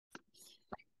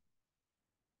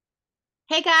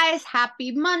Hey guys,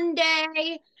 happy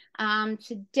Monday.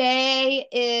 Today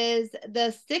is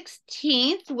the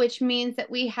 16th, which means that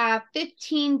we have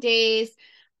 15 days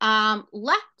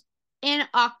left in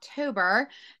October,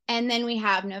 and then we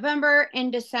have November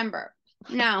and December.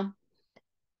 Now,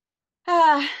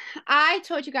 uh, I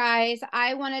told you guys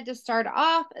I wanted to start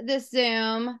off this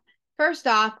Zoom. First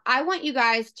off, I want you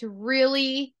guys to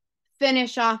really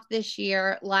finish off this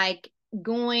year like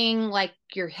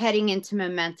you're heading into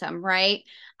momentum, right?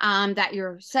 That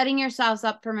you're setting yourselves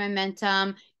up for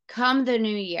momentum come the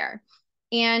new year.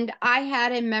 And I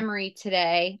had a memory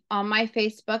today on my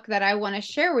Facebook that I want to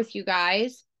share with you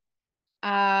guys.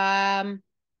 Um,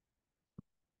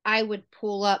 I would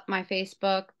pull up my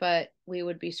Facebook, but we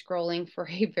would be scrolling for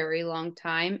a very long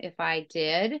time if I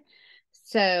did.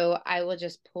 So I will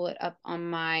just pull it up on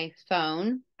my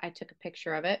phone. I took a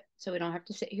picture of it so we don't have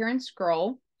to sit here and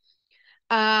scroll.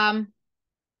 Um,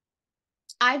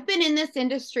 I've been in this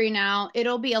industry now.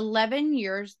 It'll be 11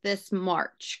 years this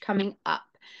March coming up.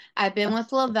 I've been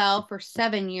with Lavelle for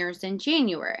 7 years in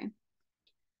January.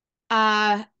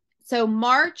 Uh, so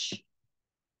March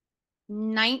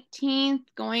 19th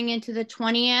going into the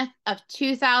 20th of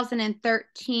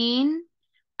 2013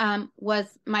 was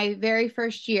my very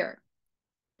first year.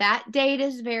 That date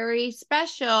is very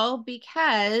special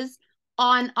because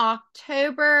on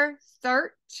October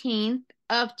 13th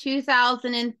of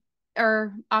 2000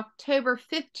 or October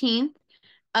 15th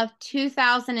of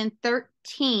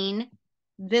 2013,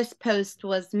 this post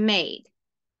was made.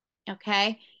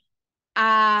 Okay.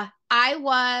 I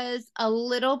was a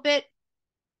little bit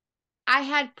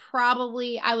I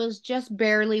was just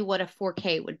barely what a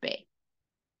 4K would be,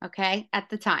 okay, at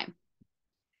the time.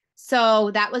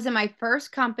 So that was in my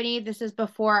first company. This is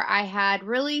before I had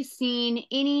really seen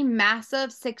any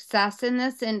massive success in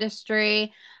this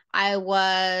industry. I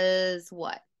was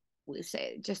what we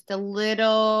say, just a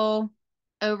little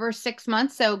over 6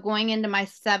 months. So going into my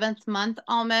seventh month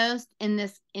almost in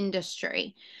this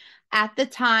industry at the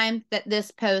time that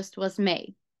this post was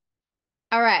made.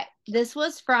 All right. This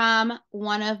was from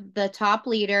one of the top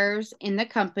leaders in the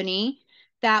company.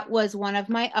 That was one of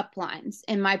my uplines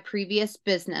in my previous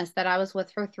business that I was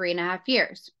with for 3.5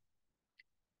 years.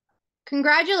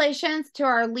 Congratulations to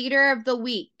our leader of the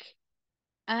week,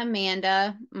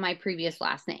 Amanda, my previous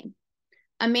last name.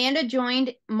 Amanda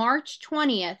joined March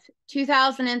 20th,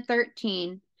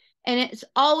 2013, and it's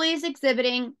always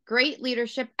exhibiting great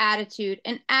leadership attitude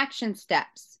and action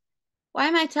steps. Why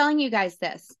am I telling you guys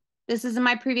this? This is in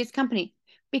my previous company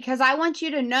because I want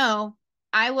you to know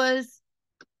I was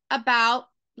about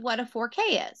what a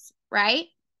 4K is, right?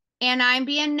 And I'm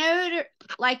being noted,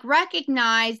 like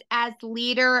recognized as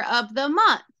leader of the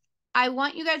month. I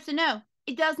want you guys to know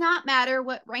it does not matter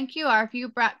what rank you are. If you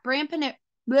brand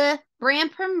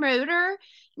promoter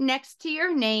next to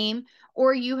your name,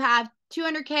 or you have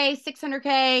 200K,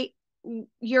 600K,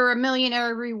 you're a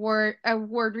millionaire reward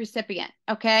award recipient.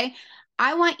 Okay.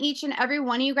 I want each and every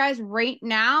one of you guys right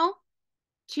now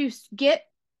to get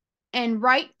and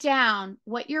write down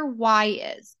what your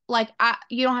why is.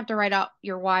 You don't have to write out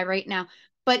your why right now,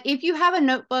 but if you have a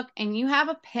notebook and you have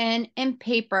a pen and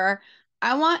paper,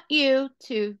 I want you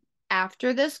to,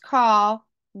 after this call,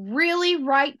 really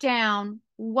write down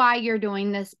why you're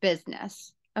doing this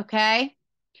business. Okay?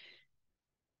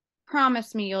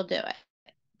 Promise me you'll do it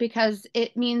because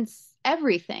it means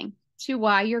everything to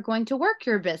why you're going to work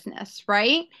your business,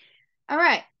 right? All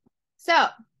right. So,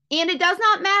 and it does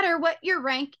not matter what your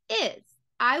rank is.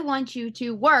 I want you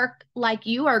to work like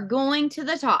you are going to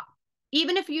the top,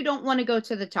 even if you don't want to go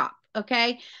to the top.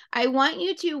 Okay. I want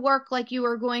you to work like you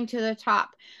are going to the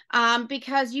top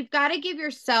because you've got to give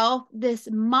yourself this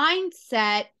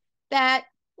mindset that,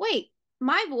 wait,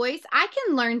 my voice, I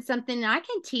can learn something, I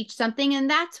can teach something. And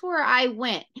that's where I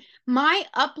went. My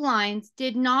uplines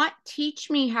did not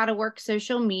teach me how to work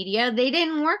social media. They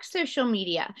didn't work social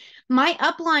media. My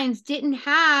uplines didn't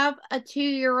have a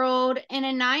 2-year-old and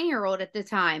a 9-year-old at the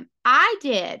time. I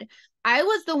did. I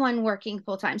was the one working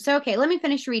full time. So, okay, let me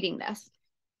finish reading this.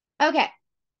 Okay,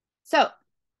 so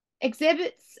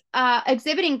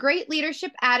exhibiting great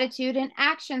leadership attitude and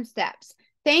action steps.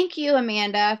 Thank you,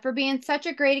 Amanda, for being such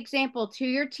a great example to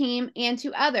your team and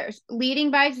to others. Leading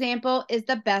by example is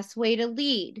the best way to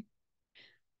lead.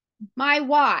 My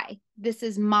why. This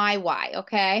is my why,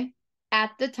 okay?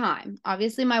 At the time.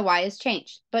 Obviously, my why has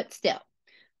changed, but still.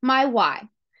 My why.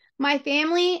 My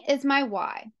family is my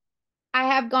why. I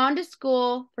have gone to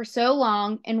school for so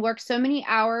long and worked so many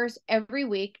hours every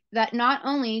week that not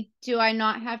only do I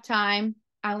not have time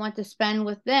I want to spend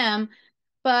with them,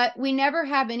 but we never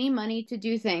have any money to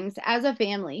do things as a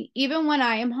family, even when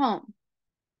I am home.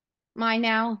 My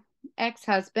now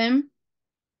ex-husband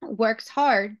works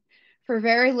hard for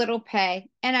very little pay,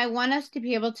 and I want us to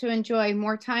be able to enjoy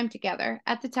more time together.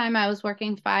 At the time, I was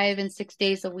working 5 and 6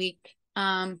 days a week,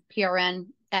 PRN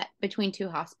at between 2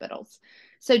 hospitals.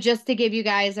 So just to give you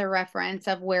guys a reference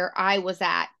of where I was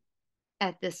at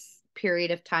this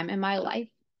period of time in my life.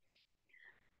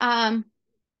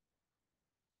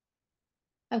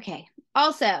 Okay.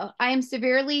 Also, I am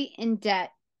severely in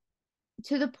debt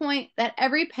to the point that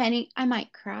every penny, I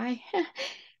might cry,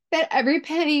 that every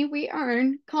penny we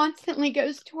earn constantly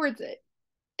goes towards it.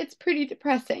 It's pretty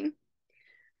depressing.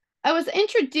 I was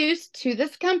introduced to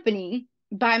this company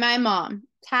by my mom,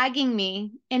 tagging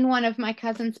me in one of my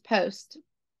cousin's posts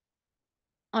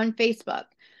on Facebook.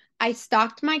 I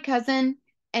stalked my cousin,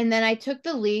 and then I took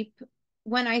the leap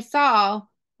when I saw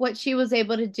what she was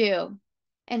able to do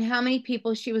and how many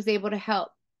people she was able to help.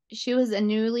 She was a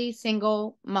newly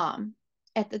single mom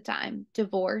at the time,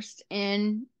 divorced,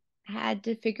 and had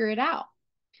to figure it out.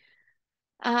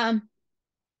 Um,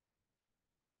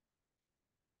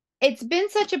 it's been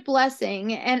such a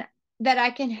blessing, and that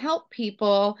I can help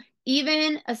people,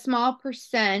 even a small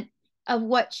percent of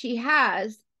what she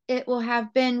has, it will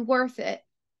have been worth it.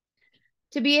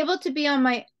 To be able to be on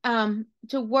my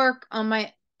to work on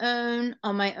my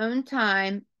own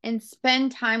time and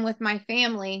spend time with my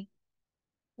family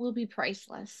will be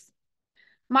priceless.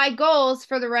 My goals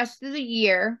for the rest of the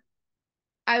year,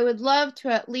 I would love to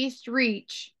at least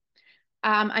reach,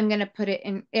 I'm going to put it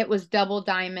in, it was double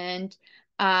diamond.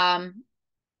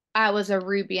 I was a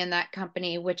ruby in that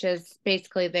company, which is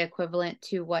basically the equivalent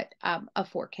to what a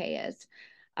 4K is.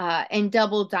 And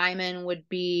double diamond would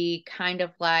be kind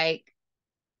of like,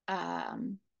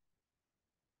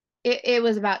 it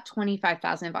was about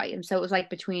 25,000 volumes. So it was like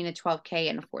between a 12K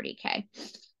and a 40K.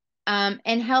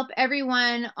 And help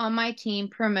everyone on my team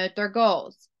promote their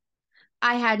goals.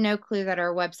 I had no clue that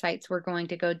our websites were going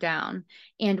to go down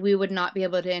and we would not be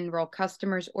able to enroll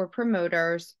customers or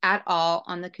promoters at all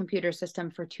on the computer system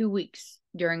for 2 weeks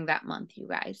during that month, you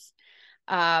guys.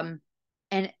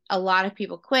 And a lot of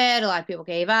people quit. A lot of people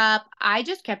gave up. I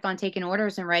just kept on taking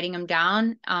orders and writing them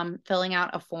down, filling out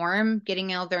a form,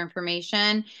 getting all their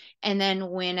information. And then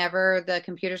whenever the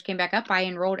computers came back up, I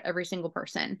enrolled every single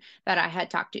person that I had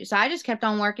talked to. So I just kept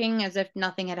on working as if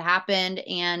nothing had happened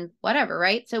and whatever,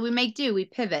 right? So we make do, we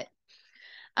pivot.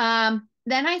 Then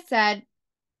I said,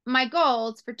 my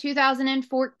goals for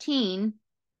 2014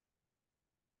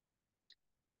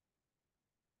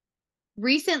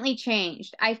 recently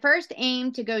changed. I first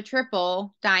aimed to go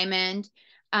triple diamond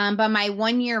by my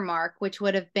 1 year mark, which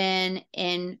would have been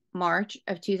in March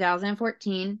of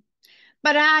 2014.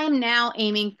 But I am now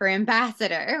aiming for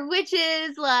ambassador, which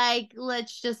is like,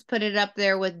 let's just put it up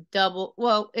there with double,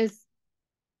 well, is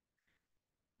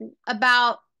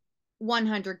about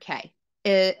 100K,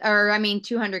 or I mean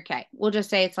 200K. We'll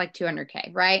just say it's like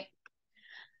 200K, right?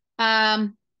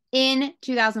 In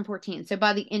 2014. So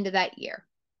by the end of that year.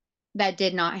 That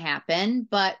did not happen,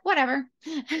 but whatever.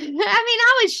 I mean,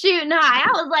 I was shooting high.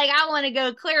 I was like, I want to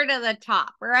go clear to the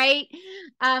top, right?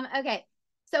 Okay.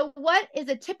 So what is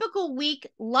a typical week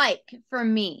like for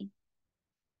me?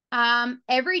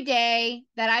 Every day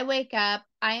that I wake up,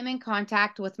 I am in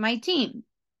contact with my team,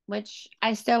 which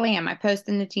I still am. I post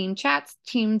in the team chats,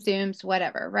 team Zooms,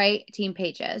 whatever, right? Team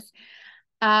pages.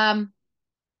 And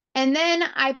then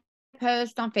I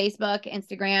post on Facebook,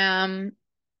 Instagram,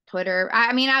 Twitter.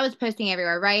 I mean, I was posting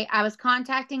everywhere, right? I was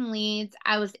contacting leads.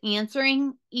 I was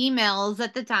answering emails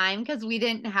at the time because we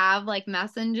didn't have like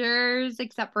messengers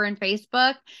except for in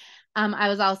Facebook. I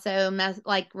was also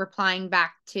like replying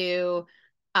back to,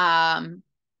 um,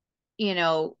 you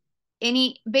know,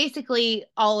 basically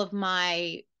all of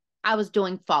I was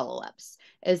doing follow-ups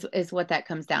is what that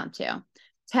comes down to.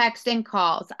 Text and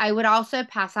calls. I would also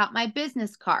pass out my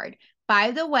business card.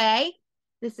 By the way,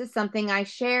 this is something I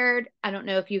shared. I don't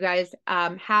know if you guys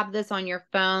have this on your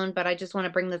phone, but I just want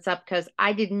to bring this up because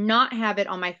I did not have it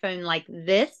on my phone like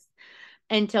this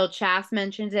until Chas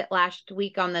mentioned it last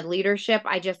week on the leadership.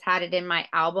 I just had it in my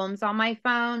albums on my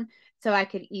phone so I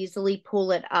could easily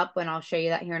pull it up, and I'll show you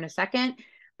that here in a second.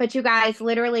 But you guys,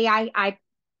 literally,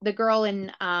 the girl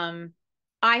in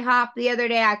IHOP the other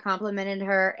day, I complimented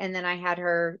her, and then I had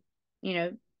her,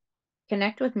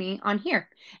 connect with me on here.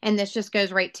 And this just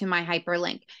goes right to my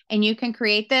hyperlink. And you can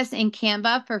create this in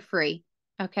Canva for free.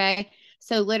 Okay.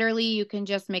 So literally you can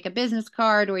just make a business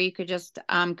card, or you could just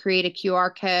create a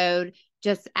QR code,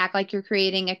 just act like you're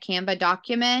creating a Canva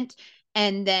document,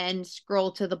 and then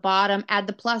scroll to the bottom, add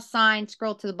the plus sign,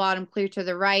 scroll to the bottom, clear to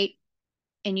the right,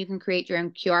 and you can create your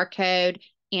own QR code.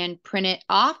 and print it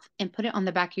off and put it on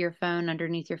the back of your phone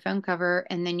underneath your phone cover.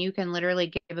 And then you can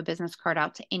literally give a business card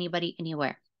out to anybody,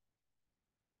 anywhere.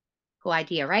 Cool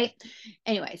idea, right?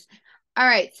 Anyways. All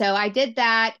right. So I did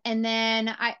that. And then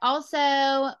I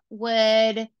also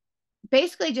would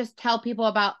basically just tell people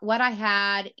about what I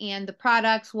had and the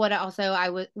products, what also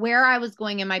where I was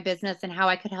going in my business and how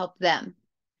I could help them.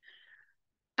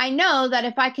 I know that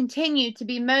if I continue to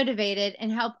be motivated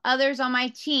and help others on my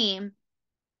team,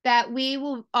 that we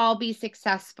will all be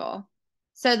successful.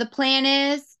 So the plan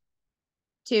is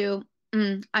to,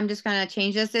 I'm just going to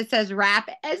change this. It says wrap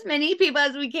as many people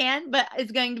as we can, but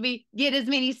it's going to be get as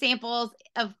many samples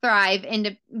of Thrive and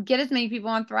to get as many people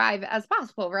on Thrive as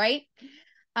possible, right?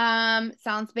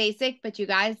 Sounds basic, but you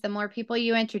guys, the more people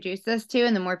you introduce this to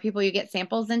and the more people you get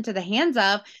samples into the hands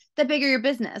of, the bigger your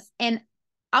business. And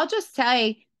I'll just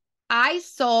say, I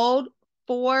sold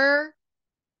 400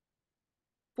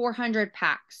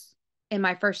 packs in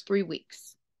my first 3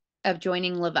 weeks of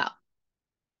joining Lavelle.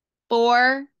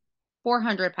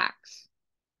 400 packs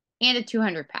and a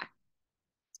 200 pack.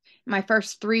 My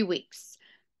first 3 weeks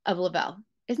of Lavelle.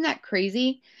 Isn't that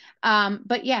crazy?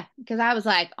 But yeah, because I was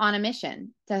like on a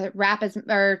mission to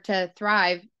to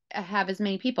thrive, have as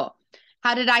many people.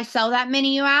 How did I sell that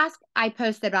many, you ask? I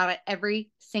posted about it every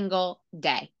single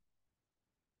day.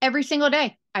 Every single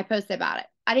day I posted about it.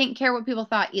 I didn't care what people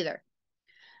thought either.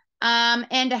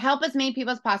 And to help as many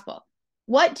people as possible.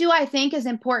 What do I think is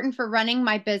important for running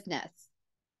my business?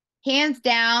 Hands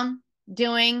down,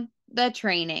 doing the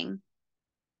training.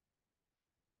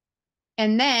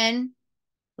 And then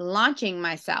launching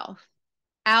myself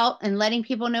out and letting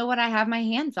people know what I have my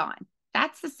hands on.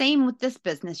 That's the same with this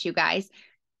business, you guys.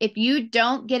 If you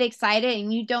don't get excited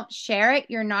and you don't share it,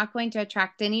 you're not going to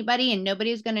attract anybody and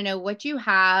nobody's going to know what you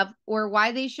have or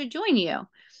why they should join you.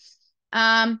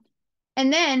 And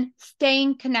then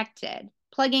staying connected,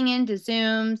 plugging into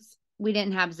Zooms. We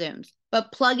didn't have Zooms,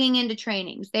 but plugging into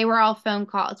trainings. They were all phone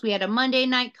calls. We had a Monday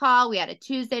night call. We had a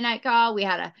Tuesday night call. We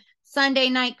had a Sunday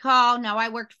night call. Now I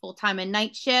worked full-time a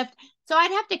night shift. So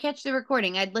I'd have to catch the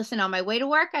recording. I'd listen on my way to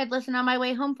work. I'd listen on my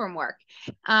way home from work.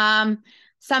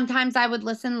 Sometimes I would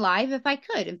listen live if I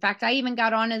could. In fact, I even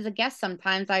got on as a guest.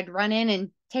 Sometimes I'd run in and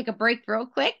take a break real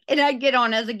quick and I'd get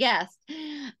on as a guest.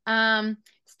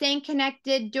 Staying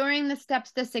connected during the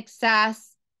steps to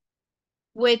success,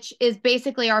 which is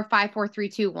basically our 5, 4, 3,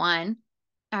 2, 1.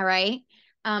 All right.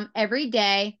 Every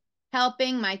day,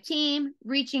 helping my team,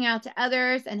 reaching out to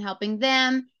others and helping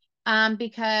them,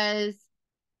 because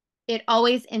it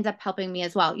always ends up helping me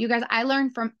as well. You guys, I learn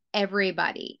from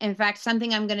everybody. In fact,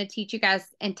 something I'm going to teach you guys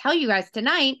and tell you guys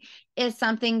tonight is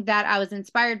something that I was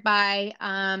inspired by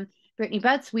Brittany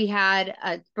Butts. We had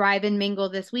a Thrive and Mingle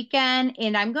this weekend,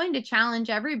 and I'm going to challenge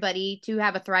everybody to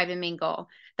have a Thrive and Mingle.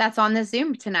 That's on the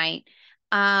Zoom tonight.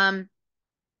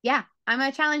 Yeah, I'm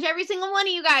going to challenge every single one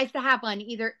of you guys to have one,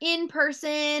 either in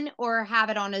person or have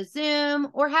it on a Zoom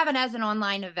or have it as an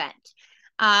online event.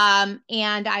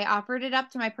 And I offered it up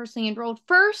to my personally enrolled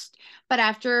first, but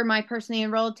after my personally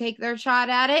enrolled take their shot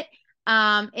at it,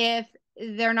 if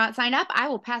they're not signed up, I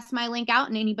will pass my link out,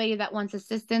 and anybody that wants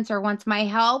assistance or wants my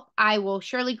help, I will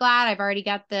surely glad. I've already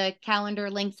got the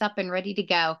calendar links up and ready to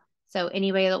go. So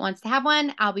anybody that wants to have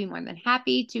one, I'll be more than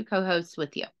happy to co-host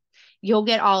with you. You'll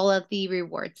get all of the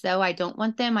rewards, though. I don't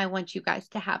want them. I want you guys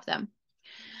to have them.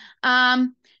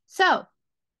 So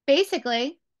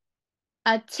basically,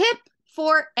 a tip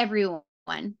for everyone.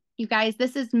 You guys,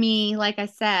 this is me. Like I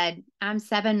said, I'm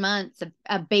 7 months,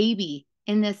 a baby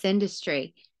in this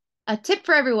industry. A tip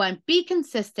for everyone: be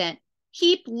consistent,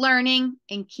 keep learning,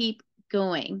 and keep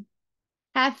going.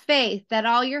 Have faith that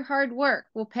all your hard work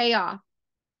will pay off.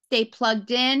 Stay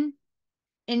plugged in.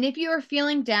 And if you are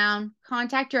feeling down,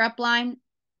 contact your upline,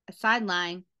 a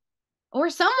sideline, or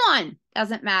someone.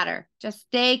 Doesn't matter. Just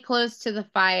stay close to the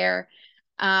fire.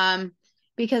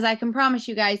 Because I can promise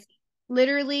you guys,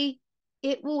 literally,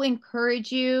 it will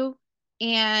encourage you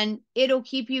and it'll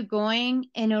keep you going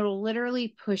and it'll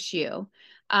literally push you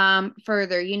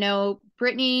further. You know,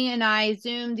 Brittany and I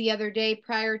Zoomed the other day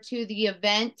prior to the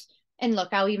event. And look,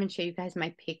 I'll even show you guys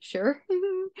my picture.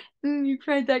 You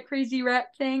tried that crazy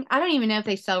wrap thing. I don't even know if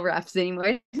they sell wraps anymore.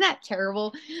 Isn't that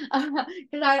terrible?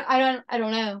 Because I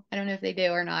don't know. I don't know if they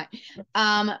do or not.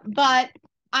 But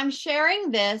I'm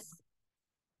sharing this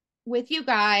with you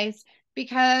guys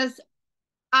because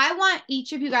I want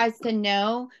each of you guys to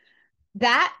know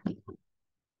that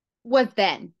was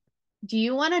then. Do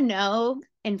you want to know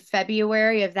in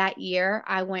February of that year,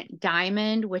 I went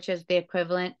diamond, which is the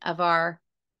equivalent of our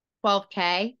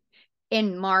 12K.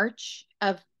 In March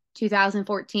of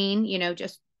 2014, you know,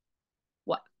 just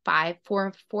what,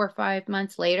 4 or 5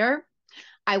 months later,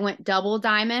 I went double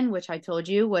diamond, which I told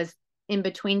you was in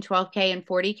between 12K and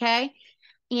 40K.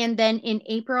 And then in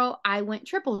April, I went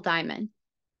triple diamond.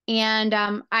 And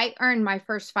I earned my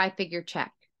first 5-figure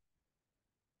check.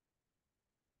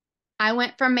 I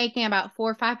went from making about $400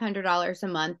 or $500 a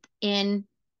month in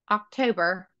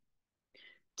October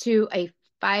to a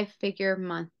 5-figure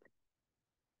month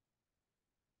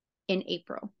in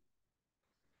April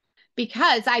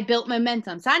because I built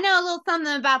momentum. So I know a little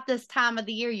something about this time of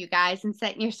the year, you guys, and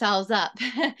setting yourselves up.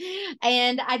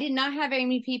 And I did not have very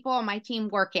many people on my team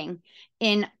working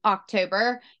in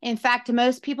October. In fact,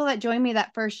 most people that joined me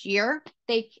that first year,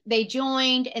 they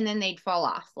joined and then they'd fall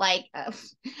off. Like,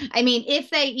 I mean, if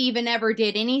they even ever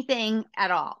did anything at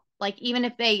all, like even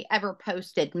if they ever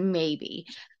posted, maybe.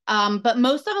 But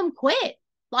most of them quit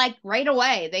like right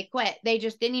away. They quit. They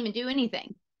just didn't even do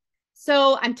anything.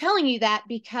 So I'm telling you that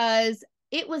because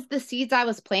it was the seeds I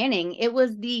was planting. It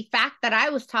was the fact that I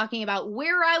was talking about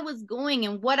where I was going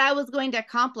and what I was going to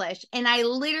accomplish. And I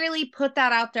literally put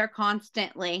that out there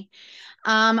constantly.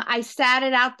 I sat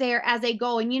it out there as a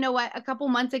goal. And you know what? A couple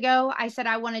months ago, I said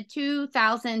I wanted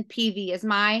 2,000 PV as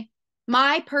my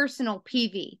personal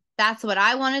PV. That's what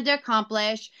I wanted to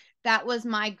accomplish. That was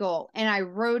my goal. And I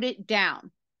wrote it down.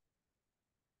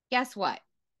 Guess what?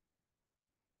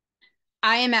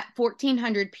 I am at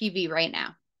 1,400 PV right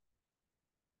now.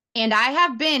 And I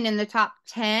have been in the top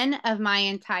 10 of my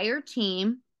entire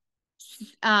team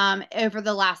over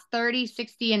the last 30,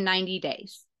 60, and 90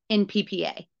 days in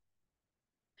PPA.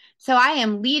 So I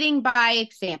am leading by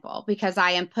example because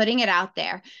I am putting it out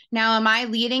there. Now, am I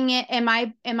leading it? Am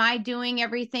I doing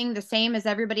everything the same as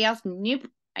everybody else? Nope,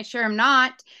 I sure am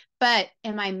not. But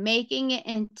am I making it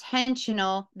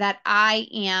intentional that I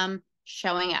am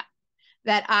showing up,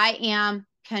 that I am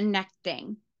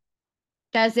connecting?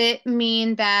 Does it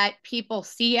mean that people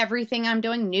see everything I'm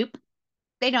doing? Nope.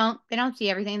 They don't. They don't see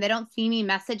everything. They don't see me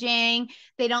messaging.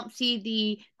 They don't see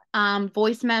the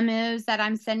voice memos that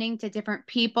I'm sending to different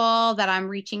people, that I'm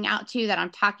reaching out to, that I'm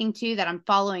talking to, that I'm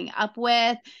following up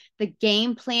with, the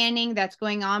game planning that's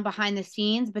going on behind the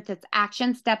scenes, but that's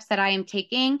action steps that I am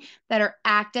taking that are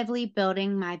actively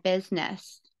building my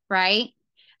business, right?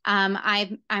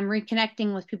 I'm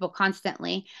reconnecting with people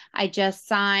constantly. I just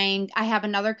signed, I have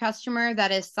another customer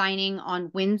that is signing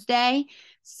on Wednesday.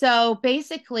 So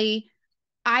basically,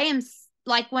 I am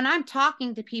like when I'm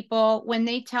talking to people, when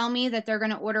they tell me that they're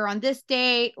going to order on this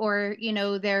date, or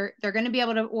they're going to be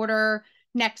able to order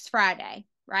next Friday,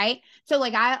 right? So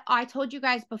like I told you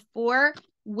guys before,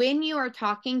 when you are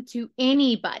talking to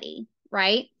anybody,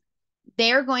 right?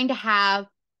 They're going to have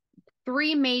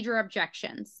 3 major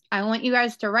objections. I want you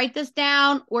guys to write this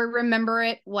down or remember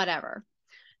it, whatever.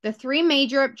 The 3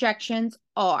 major objections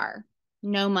are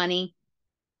no money.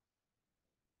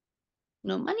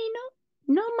 No money,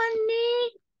 no money.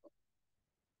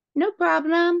 No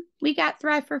problem. We got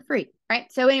Thrive for free,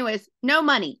 right? So anyways, no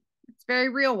money. It's a very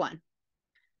real one.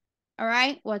 All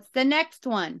right. What's the next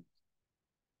one?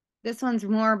 This one's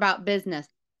more about business.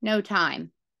 No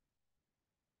time.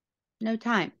 No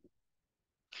time.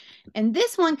 And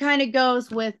this one kind of goes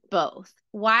with both.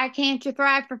 Why can't you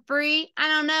thrive for free? I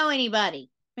don't know anybody,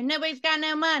 but nobody's got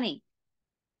no money,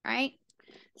 right?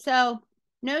 So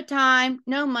no time,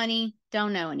 no money,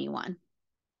 don't know anyone.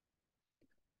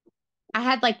 I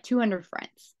had like 200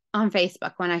 friends on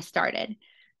Facebook when I started.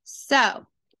 So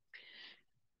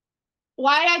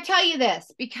why did I tell you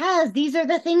this? Because these are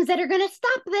the things that are going to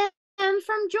stop them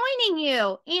from joining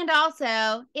you. And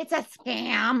also, it's a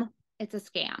scam. It's a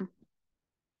scam.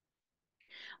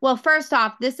 Well, first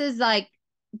off, this is like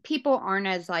people aren't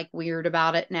as like weird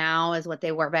about it now as what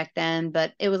they were back then,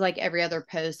 but it was like every other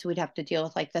post we'd have to deal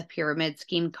with like the pyramid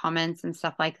scheme comments and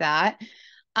stuff like that.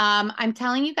 I'm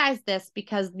telling you guys this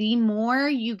because the more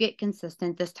you get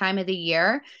consistent this time of the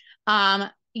year,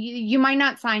 you might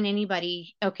not sign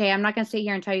anybody. Okay. I'm not going to sit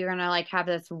here and tell you you're going to like have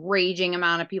this raging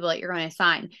amount of people that you're going to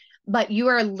sign, but you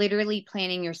are literally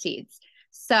planting your seeds.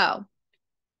 So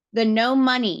the no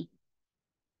money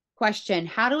question,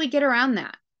 how do we get around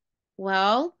that?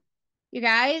 Well, you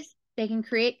guys, they can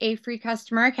create a free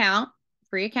customer account,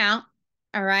 free account.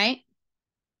 All right.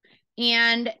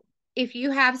 And if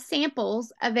you have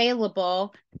samples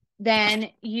available, then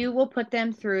you will put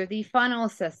them through the funnel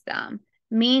system,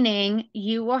 meaning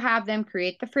you will have them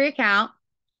create the free account.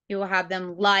 You will have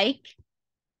them like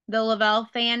the Lavelle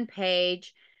fan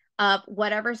page of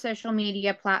whatever social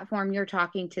media platform you're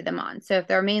talking to them on. So if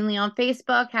they're mainly on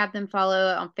Facebook, have them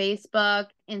follow it on Facebook,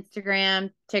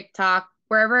 Instagram, TikTok,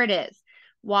 wherever it is.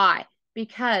 Why?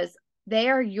 Because they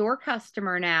are your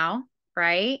customer now,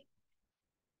 right?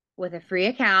 With a free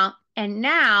account, And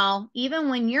now, even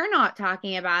when you're not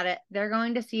talking about it, they're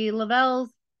going to see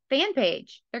Lavelle's fan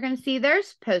page. They're going to see their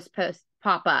post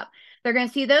pop up. They're going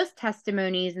to see those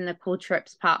testimonies and the cool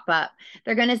trips pop up.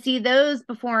 They're going to see those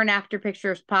before and after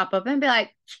pictures pop up and be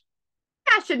like,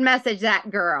 I should message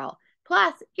that girl.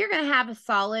 Plus, you're going to have a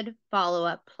solid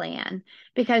follow-up plan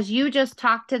because you just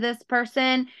talked to this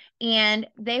person and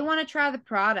they want to try the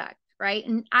product, right?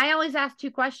 And I always ask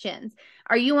two questions.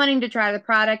 Are you wanting to try the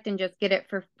product and just get it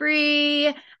for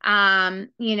free, and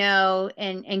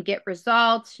get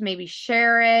results, maybe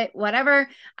share it, whatever?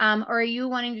 Or are you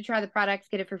wanting to try the products,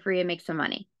 get it for free and make some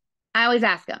money? I always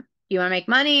ask them, you want to make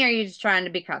money or are you just trying to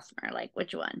be a customer? Like,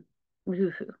 which one?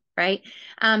 Woo-hoo, right?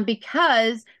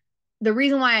 Because the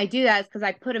reason why I do that is because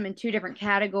I put them in two different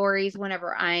categories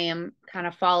whenever I am kind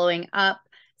of following up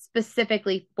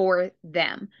specifically for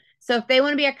them. So if they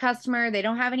want to be a customer, they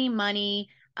don't have any money,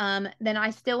 then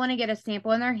I still want to get a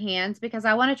sample in their hands because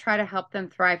I want to try to help them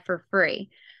thrive for free.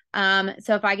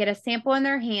 So if I get a sample in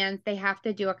their hands, they have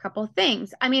to do a couple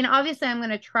things. I mean, obviously I'm going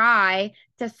to try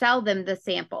to sell them the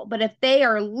sample, but if they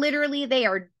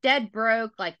are dead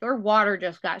broke, like their water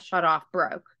just got shut off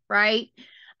broke, right?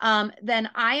 Then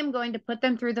I am going to put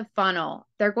them through the funnel.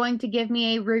 They're going to give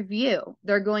me a review.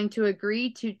 They're going to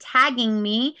agree to tagging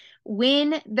me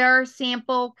when their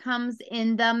sample comes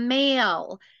in the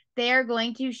mail. They're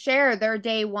going to share their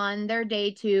day 1, their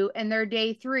day 2, and their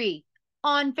day 3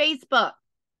 on Facebook,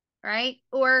 right?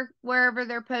 Or wherever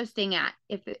they're posting at,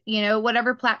 if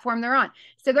whatever platform they're on.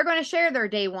 So they're going to share their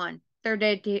day 1, their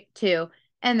day 2,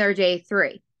 and their day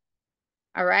 3.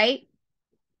 All right.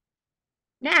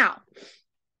 Now,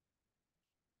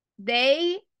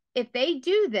 if they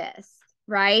do this,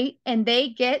 right, and they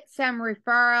get some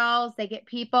referrals, they get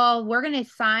people, we're going to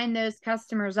sign those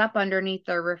customers up underneath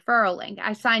their referral link.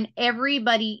 I sign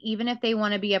everybody, even if they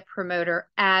want to be a promoter,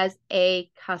 as a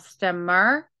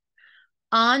customer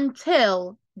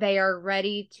until they are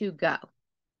ready to go.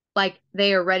 Like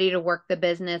they are ready to work the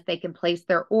business. They can place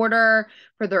their order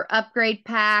for their upgrade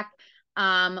pack.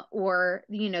 Or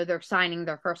they're signing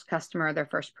their first customer, their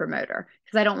first promoter,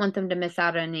 because I don't want them to miss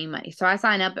out on any money. So I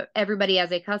sign up everybody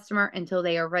as a customer until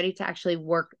they are ready to actually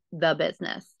work the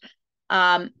business.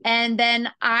 And then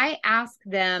I ask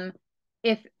them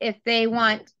if they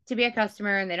want to be a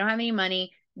customer and they don't have any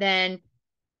money, then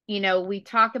we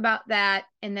talk about that.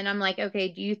 And then I'm like, okay,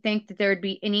 do you think that there would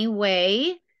be any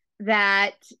way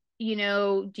that, do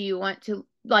you want to,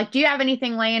 do you have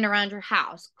anything laying around your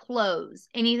house, clothes,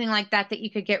 anything like that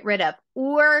you could get rid of?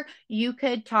 Or you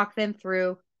could talk them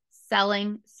through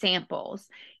selling samples.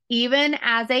 Even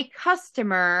as a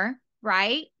customer,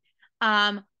 right?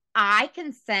 I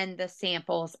can send the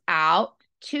samples out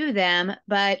to them,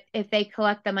 but if they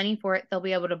collect the money for it, they'll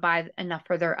be able to buy enough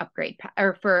for their upgrade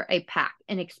or for a pack,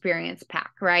 an experience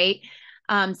pack, right?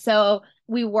 So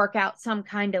we work out some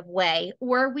kind of way,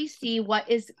 or we see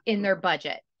what is in their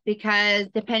budget, because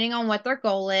depending on what their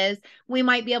goal is, we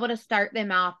might be able to start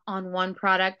them off on 1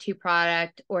 product, 2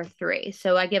 product, or 3.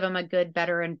 So I give them a good,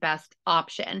 better, and best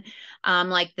option.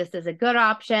 Like, this is a good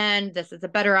option. This is a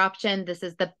better option. This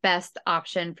is the best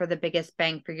option for the biggest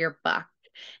bang for your buck.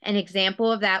 An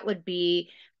example of that would be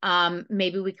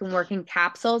maybe we can work in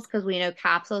capsules, because we know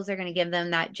capsules are going to give them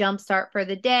that jump start for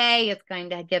the day. It's going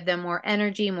to give them more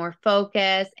energy, more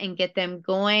focus, and get them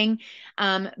going.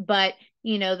 But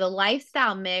the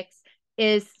lifestyle mix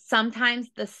is sometimes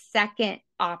the second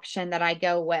option that I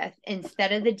go with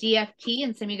instead of the DFT.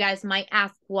 And some of you guys might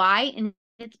ask why. And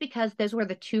it's because those were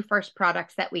the 2 first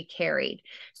products that we carried.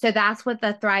 So that's what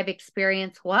the Thrive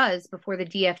experience was before the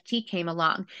DFT came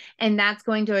along. And that's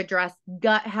going to address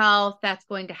gut health. That's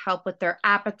going to help with their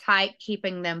appetite,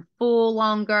 keeping them full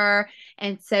longer,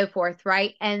 and so forth,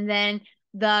 right? And then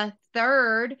the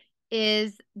third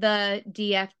is the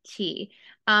DFT.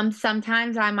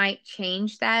 Sometimes I might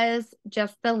change those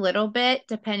just a little bit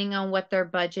depending on what their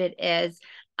budget is.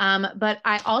 But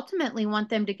I ultimately want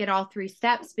them to get all 3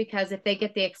 steps, because if they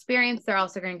get the experience, they're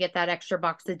also going to get that extra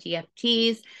box of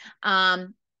DFTs.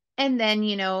 And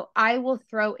then, I will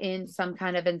throw in some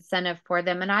kind of incentive for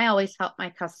them. And I always help my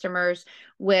customers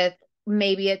with,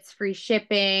 maybe it's free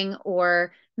shipping,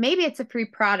 or maybe it's a free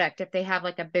product if they have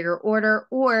like a bigger order,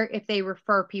 or if they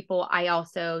refer people, I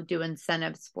also do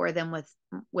incentives for them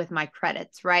with my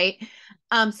credits, right?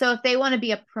 So if they want to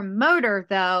be a promoter,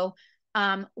 though,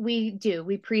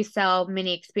 we pre-sell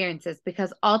mini experiences,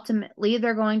 because ultimately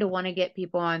they're going to want to get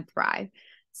people on Thrive.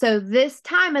 So this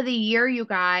time of the year, you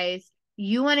guys,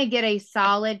 you want to get a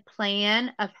solid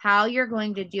plan of how you're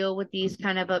going to deal with these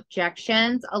kind of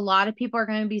objections. A lot of people are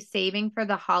going to be saving for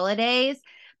the holidays,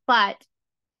 but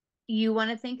you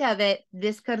want to think of it,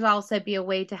 this could also be a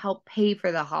way to help pay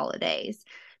for the holidays.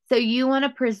 So you want to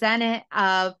present it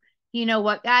of, you know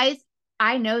what, guys,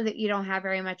 I know that you don't have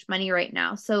very much money right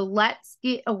now. So let's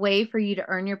get a way for you to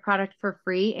earn your product for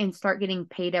free and start getting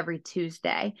paid every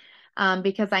Tuesday.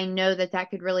 Because I know that that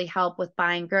could really help with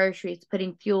buying groceries,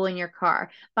 putting fuel in your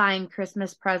car, buying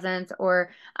Christmas presents,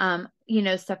 or,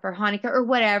 stuff for Hanukkah or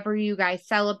whatever you guys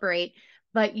celebrate.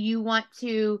 But you want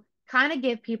to kind of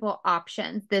give people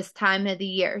options this time of the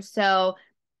year. So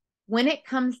when it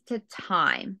comes to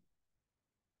time,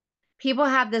 people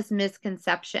have this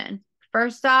misconception.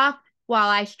 First off, while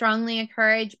I strongly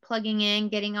encourage plugging in,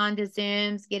 getting onto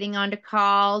Zooms, getting onto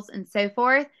calls, and so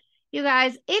forth, you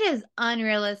guys, it is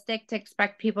unrealistic to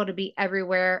expect people to be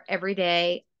everywhere every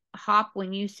day. Hop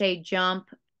when you say jump.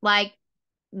 Like,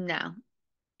 no,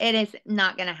 it is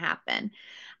not going to happen.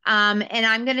 And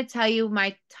I'm going to tell you,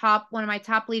 one of my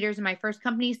top leaders in my first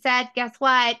company said, guess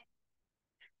what?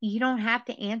 You don't have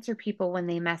to answer people when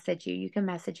they message you. You can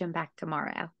message them back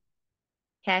tomorrow.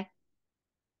 Okay.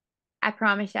 I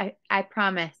promise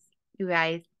you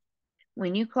guys,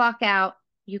 when you clock out,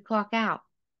 you clock out.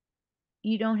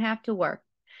 You don't have to work.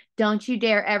 Don't you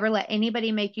dare ever let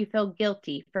anybody make you feel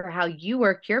guilty for how you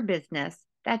work your business.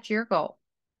 That's your goal.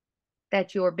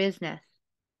 That's your business.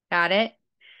 Got it?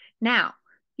 Now,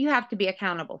 you have to be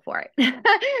accountable for it,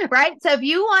 right? So if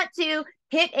you want to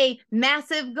hit a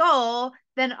massive goal,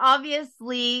 then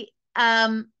obviously, you're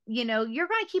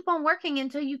going to keep on working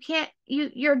until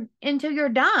until you're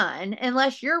done,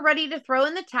 unless you're ready to throw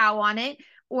in the towel on it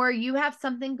or you have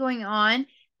something going on.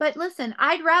 But listen,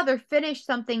 I'd rather finish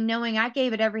something knowing I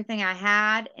gave it everything I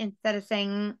had instead of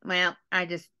saying, well, I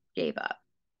just gave up,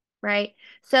 right?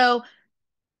 So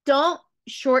don't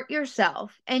short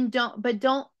yourself and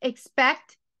don't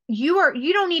expect you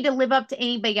don't need to live up to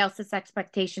anybody else's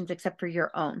expectations except for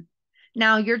your own.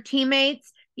 Now, your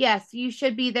teammates, yes, you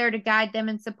should be there to guide them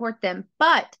and support them.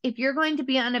 But if you're going to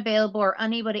be unavailable or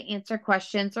unable to answer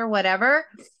questions or whatever,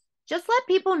 just let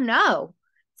people know.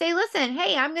 Say, listen,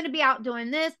 hey, I'm going to be out doing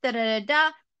this, da da da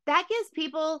da. That gives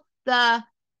people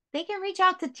they can reach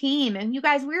out to team. And you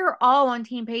guys, we are all on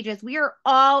team pages. We are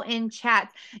all in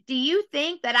chats. Do you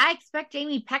think that I expect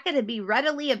Jamie Pecca to be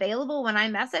readily available when I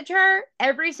message her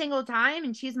every single time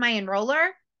and she's my enroller?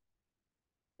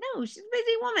 No, she's a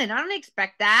busy woman. I don't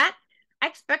expect that. I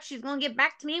expect she's going to get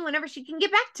back to me whenever she can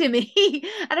get back to me.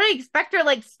 I don't expect her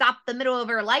like stop the middle of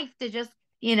her life to just,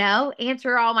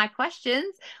 answer all my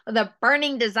questions with a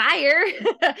burning desire.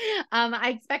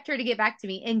 I expect her to get back to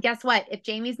me. And guess what? If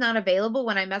Jamie's not available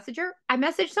when I message her, I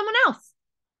message someone else.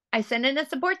 I send in a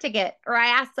support ticket or I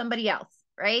ask somebody else,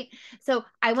 right? So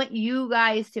I want you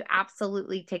guys to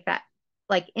absolutely take that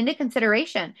like into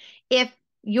consideration. If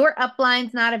your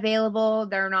upline's not available,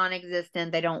 they're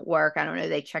non-existent, they don't work. I don't know,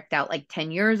 they checked out like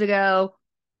 10 years ago.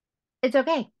 It's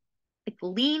okay. Like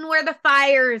lean where the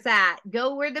fire is at.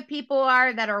 Go where the people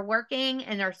are that are working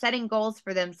and are setting goals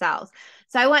for themselves.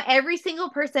 So I want every single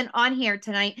person on here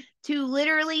tonight to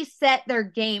literally set their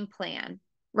game plan,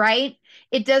 right?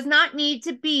 It does not need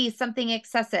to be something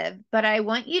excessive, but I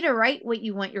want you to write what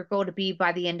you want your goal to be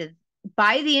by the end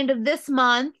of this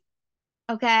month,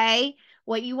 okay?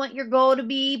 What you want your goal to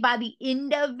be by the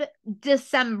end of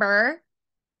December.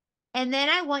 And then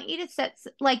I want you to set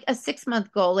like a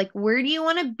 6-month goal. Like, where do you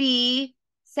want to be,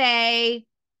 say,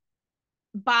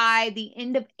 by the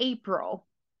end of April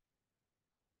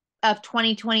of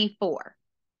 2024,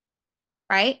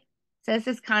 right? So this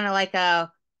is kind of like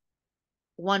a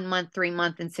 1 month, 3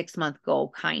 month, and 6-month goal,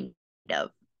 kind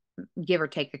of, give or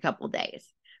take a couple days,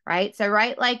 right? So,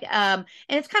 right, like, and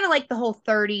it's kind of like the whole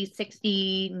 30,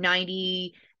 60,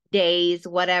 90 days,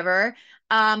 whatever.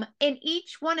 In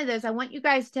each one of those, I want you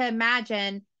guys to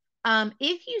imagine,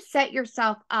 if you set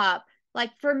yourself up,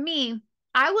 like for me,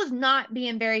 I was not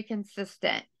being very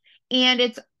consistent.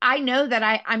 And I know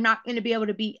that I'm not going to be able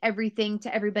to be everything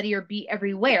to everybody or be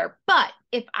everywhere. But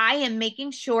if I am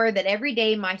making sure that every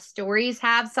day my stories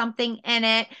have something in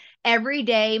it, every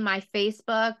day my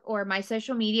Facebook or my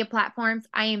social media platforms,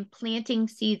 I am planting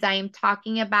seeds. I am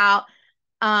talking about,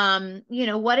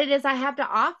 what it is I have to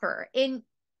offer. And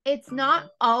it's not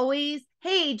always,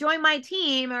 hey, join my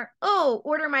team or, oh,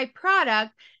 order my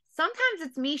product. Sometimes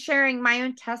it's me sharing my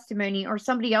own testimony or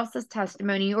somebody else's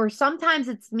testimony, or sometimes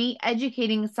it's me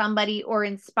educating somebody or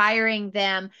inspiring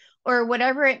them or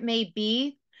whatever it may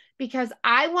be, because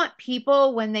I want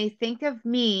people, when they think of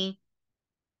me,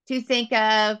 to think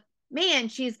of, man,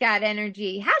 she's got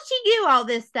energy. How'd she do all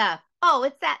this stuff? Oh,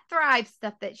 it's that Thrive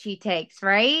stuff that she takes,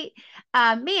 right?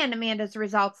 Man, Amanda's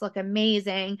results look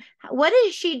amazing. What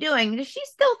is she doing? Does she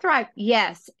still thrive?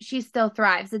 Yes, she still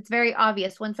thrives. It's very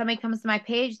obvious. When somebody comes to my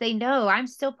page, they know I'm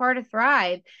still part of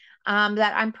Thrive,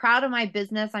 that I'm proud of my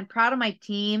business, I'm proud of my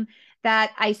team,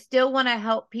 that I still want to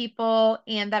help people,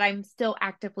 and that I'm still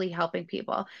actively helping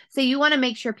people. So you want to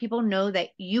make sure people know that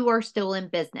you are still in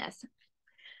business.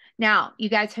 Now, you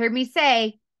guys heard me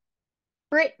say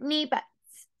Brittany Butts.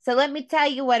 So let me tell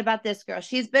you what about this girl.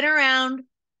 She's been around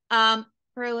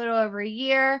for a little over a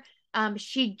year.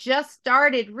 She just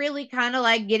started really kind of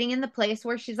like getting in the place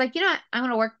where she's like, you know what? I'm going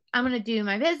to work. I'm going to do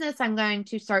my business. I'm going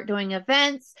to start doing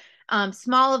events,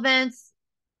 small events,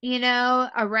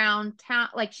 around town.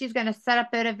 Like she's going to set up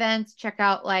at events, check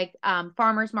out like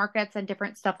farmers markets and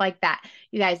different stuff like that.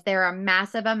 You guys, there are a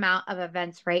massive amount of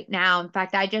events right now. In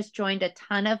fact, I just joined a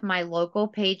ton of my local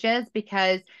pages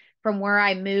because from where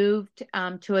I moved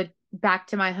back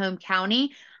to my home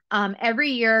county, every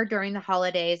year during the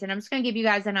holidays, and I'm just going to give you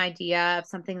guys an idea of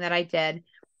something that I did.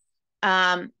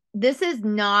 This is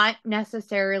not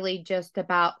necessarily just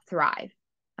about Thrive.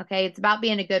 Okay, it's about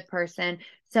being a good person.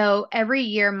 So every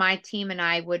year, my team and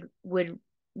I would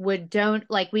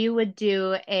don't like we would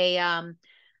do a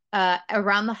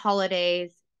around the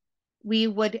holidays, we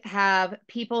would have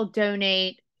people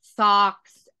donate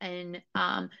socks and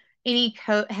any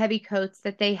heavy coats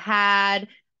that they had,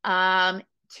 um,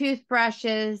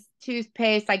 toothbrushes,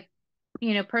 toothpaste, like,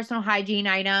 personal hygiene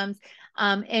items.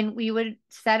 And we would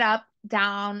set up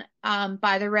down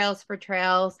by the rails for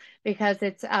trails because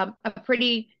it's a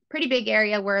pretty big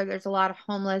area where there's a lot of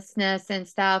homelessness and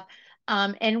stuff.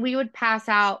 And we would pass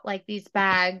out like these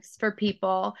bags for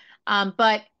people.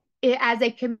 But as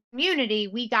a community,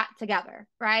 we got together,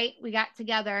 right? We got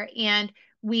together and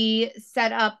we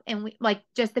set up, and we like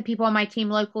just the people on my team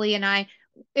locally and I,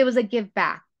 it was a give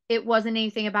back. It wasn't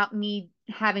anything about me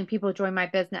having people join my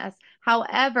business.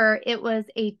 However, it was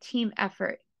a team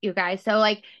effort, you guys. So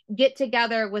like get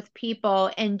together with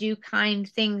people and do kind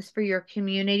things for your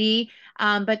community,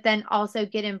 but then also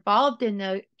get involved in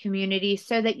the community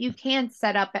so that you can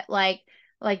set up at like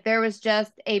there was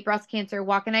just a breast cancer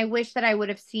walk, and I wish that I would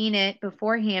have seen it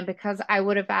beforehand because I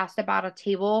would have asked about a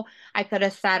table I could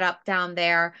have set up down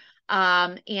there.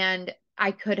 And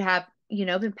I could have,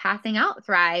 been passing out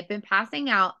Thrive, been passing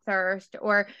out Thirst,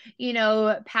 or,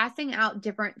 passing out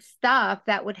different stuff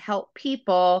that would help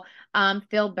people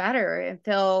feel better and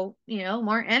feel,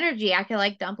 more energy. I could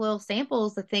like dump little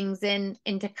samples of things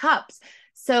into cups.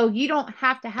 So you don't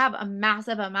have to have a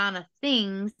massive amount of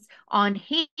things on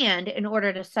hand in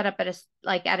order to set up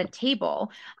at a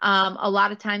table. A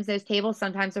lot of times those tables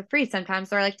sometimes are free, sometimes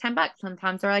they're like $10,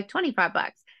 sometimes they're like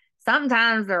 $25.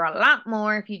 Sometimes they're a lot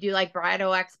more if you do like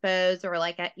bridal expos or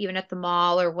like even at the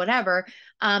mall or whatever.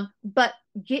 But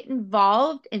get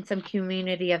involved in some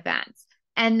community events,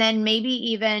 and then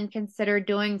maybe even consider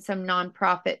doing some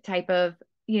nonprofit type of,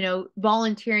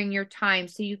 volunteering your time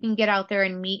so you can get out there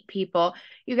and meet people.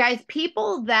 You guys,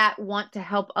 people that want to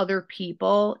help other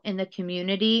people in the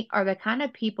community are the kind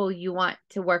of people you want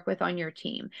to work with on your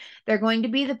team. They're going to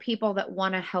be the people that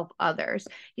want to help others.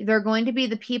 They're going to be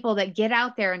the people that get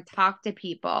out there and talk to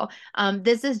people.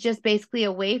 This is just basically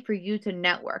a way for you to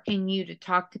network and you to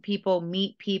talk to people,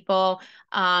 meet people,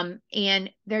 and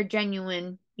they're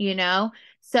genuine,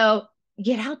 So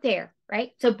get out there,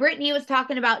 right? So Brittany was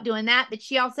talking about doing that, but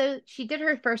she did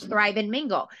her first Thrive and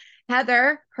Mingle.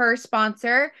 Heather, her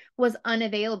sponsor, was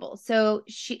unavailable. So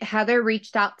Heather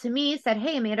reached out to me, said,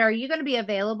 "Hey, Amanda, are you going to be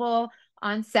available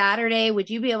on Saturday? Would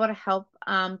you be able to help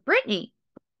Brittany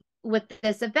with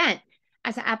this event?"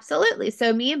 I said, "Absolutely."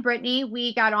 So me and Brittany,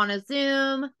 we got on a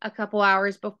Zoom a couple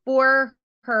hours before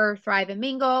her Thrive and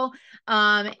Mingle.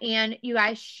 And you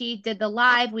guys, she did the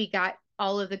live. We got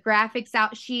all of the graphics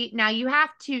out. Now you have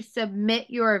to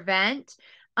submit your event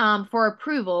for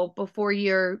approval before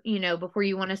before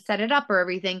you want to set it up or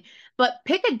everything. But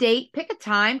pick a date, pick a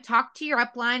time, talk to your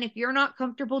upline. If you're not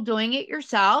comfortable doing it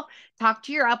yourself, talk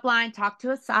to your upline, talk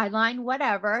to a sideline,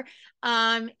 whatever,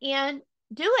 and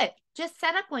do it. Just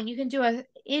set up one. You can do an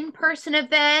in-person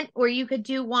event, or you could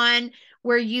do one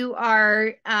where you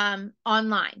are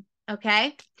online.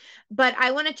 Okay. But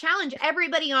I want to challenge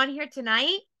everybody on here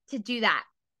tonight to do that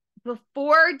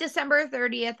before December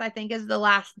 30th. I think is the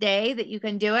last day that you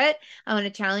can do it. I want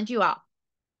to challenge you all.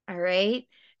 All right.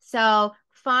 So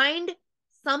find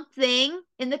something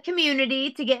in the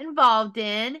community to get involved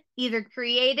in, either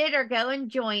create it or go and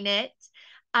join it.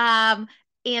 And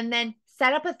then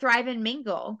set up a Thrive and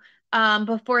Mingle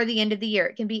before the end of the year.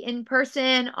 It can be in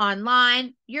person,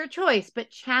 online, your choice, but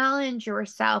challenge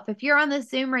yourself. If you're on the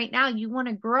Zoom right now, you want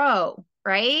to grow,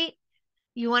 right?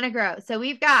 You want to grow. So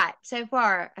we've got so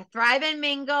far a Thrive and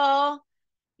Mingle.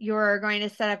 You're going to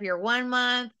set up your 1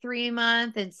 month, 3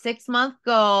 month, and 6 month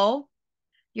goal.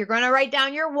 You're going to write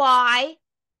down your why.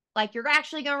 Like you're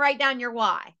actually going to write down your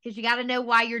why because you got to know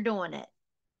why you're doing it.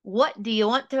 What do you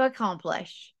want to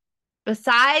accomplish?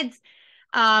 Besides,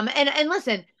 and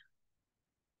listen,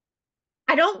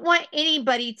 I don't want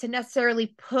anybody to necessarily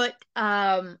put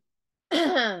well,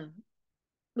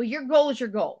 your goal is your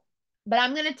goal. But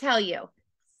I'm going to tell you,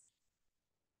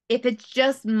 if it's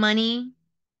just money,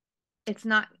 it's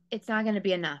not going to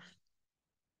be enough.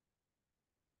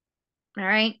 All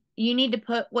right? You need to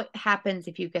put what happens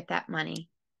if you get that money.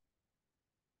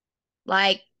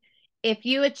 Like if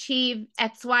you achieve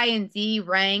X, Y, and Z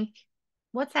rank,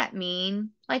 what's that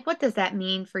mean? Like what does that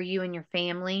mean for you and your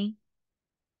family?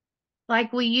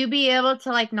 Like will you be able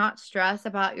to like not stress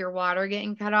about your water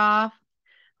getting cut off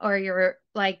or your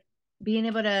like being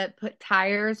able to put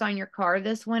tires on your car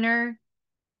this winter?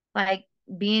 Like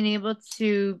being able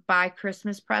to buy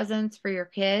Christmas presents for your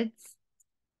kids?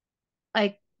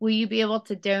 Like, will you be able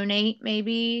to donate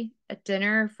maybe a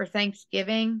dinner for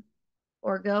Thanksgiving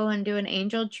or go and do an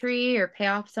angel tree or pay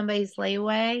off somebody's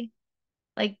layaway?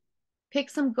 Like, pick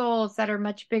some goals that are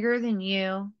much bigger than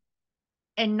you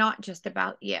and not just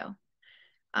about you.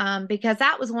 Because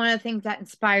that was one of the things that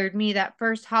inspired me that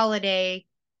first holiday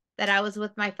that I was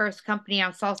with my first company.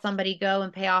 I saw somebody go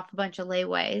and pay off a bunch of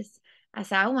layaways. I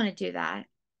said, I want to do that.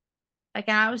 Like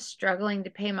I was struggling to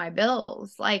pay my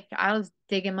bills. Like I was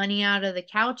digging money out of the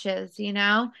couches,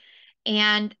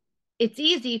 and it's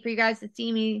easy for you guys to see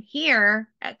me here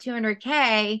at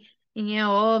 200K and,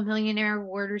 oh, millionaire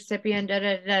award recipient, da,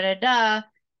 da, da, da, da.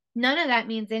 None of that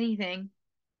means anything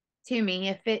to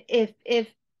me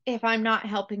if I'm not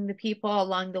helping the people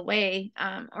along the way,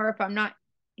 or if I'm not,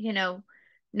 you know,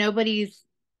 nobody's,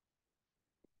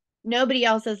 nobody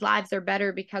else's lives are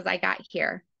better because I got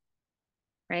here,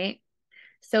 right?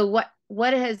 So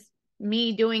what has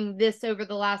me doing this over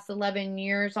the last 11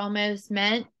 years almost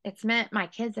meant? It's meant my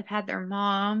kids have had their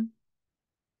mom.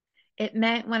 It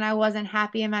meant when I wasn't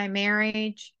happy in my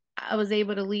marriage, I was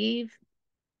able to leave,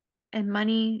 and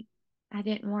money I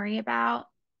didn't worry about.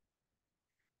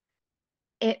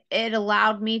 It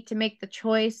allowed me to make the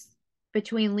choice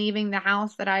between leaving the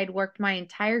house that I had worked my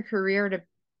entire career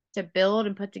to build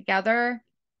and put together,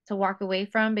 to walk away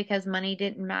from because money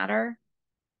didn't matter,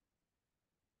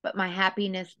 but my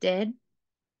happiness did.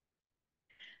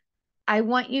 I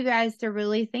want you guys to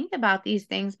really think about these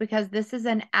things because this is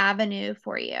an avenue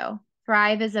for you.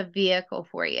 Thrive is a vehicle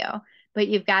for you, but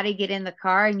you've got to get in the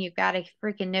car and you've got to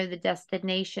freaking know the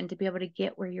destination to be able to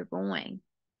get where you're going,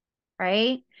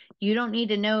 right? You don't need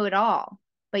to know it all,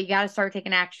 but you got to start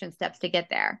taking action steps to get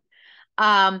there.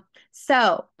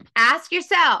 So ask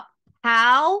yourself,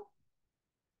 how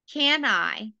can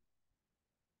I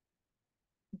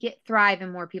get Thrive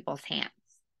in more people's hands?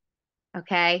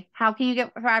 Okay. How can you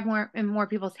get Thrive in more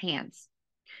people's hands?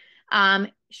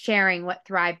 Sharing what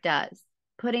Thrive does,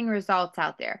 putting results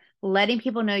out there, letting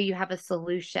people know you have a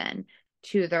solution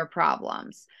to their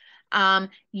problems.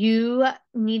 You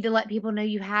need to let people know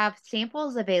you have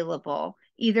samples available,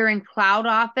 either in Cloud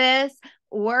Office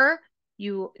or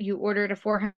you ordered a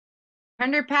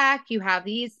 400 pack. You have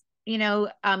these, you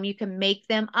can make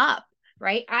them up,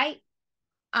 right? I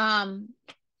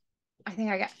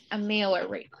think I got a mailer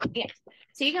right. Yeah.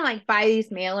 So you can like buy these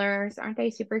mailers. Aren't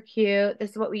they super cute? This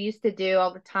is what we used to do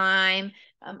all the time.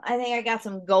 I think I got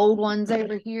some gold ones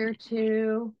over here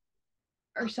too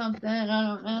or something. I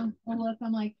don't know. Unless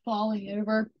I'm like falling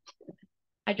over.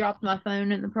 I dropped my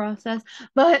phone in the process.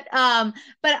 But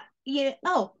yeah,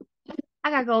 oh, I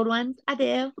got gold ones. I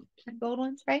do. Gold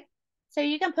ones, right? So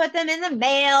you can put them in the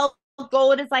mail.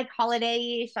 Gold is like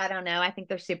holiday-ish. I don't know. I think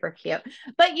they're super cute.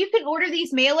 But you can order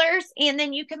these mailers and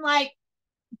then you can like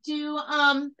do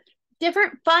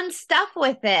different fun stuff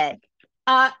with it.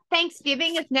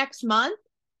 Thanksgiving is next month,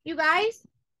 you guys.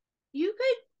 You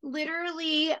could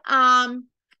literally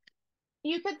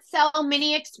you could sell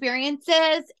mini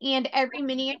experiences, and every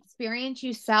mini experience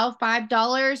you sell,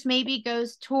 $5 maybe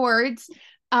goes towards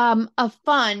a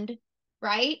fund,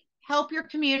 right? Help your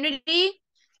community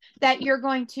that you're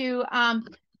going to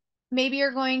maybe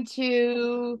you're going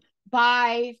to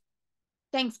buy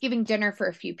Thanksgiving dinner for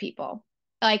a few people,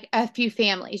 like a few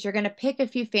families. You're going to pick a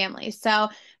few families. So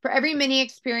for every mini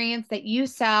experience that you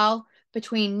sell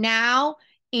between now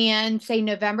and say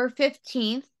November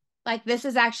 15th, like this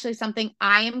is actually something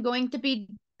I am going to be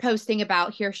posting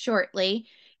about here shortly.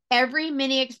 Every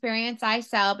mini experience I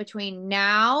sell between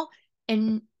now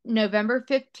and November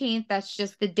 15th, that's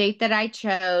just the date that I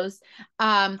chose.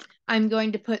 I'm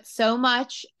going to put so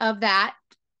much of that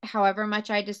however much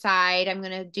I decide. I'm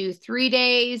going to do 3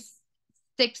 days,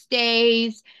 6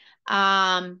 days.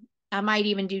 I might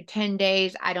even do 10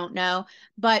 days. I don't know.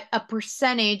 But a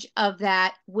percentage of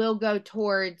that will go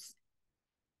towards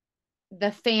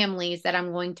the families that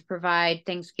I'm going to provide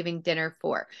Thanksgiving dinner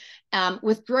for.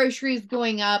 With groceries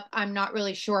going up, I'm not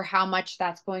really sure how much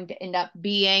that's going to end up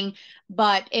being,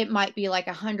 but it might be like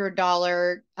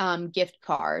 $100 gift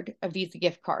card, a Visa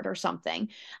gift card or something,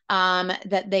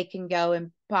 that they can go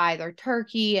and buy their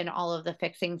turkey and all of the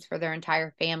fixings for their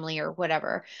entire family or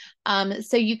whatever.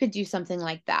 So you could do something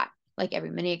like that, like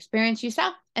every mini experience you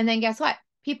sell. And then guess what?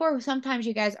 People are sometimes,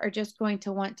 you guys, are just going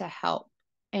to want to help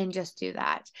and just do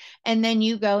that. And then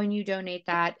you go and you donate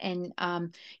that, and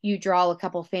you draw a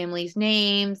couple families'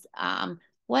 names,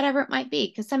 whatever it might be.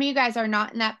 Because some of you guys are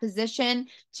not in that position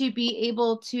to be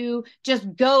able to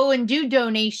just go and do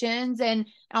donations and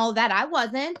all that. I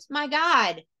wasn't. My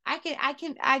God,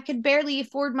 I could barely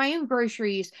afford my own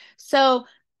groceries. So,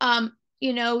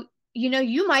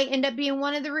 you might end up being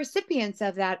one of the recipients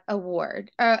of that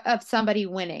award, of somebody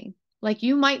winning. Like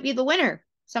you might be the winner.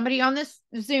 Somebody on this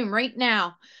Zoom right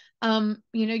now,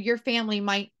 your family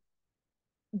might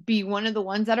be one of the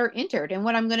ones that are entered. And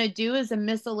what I'm going to do is a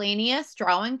miscellaneous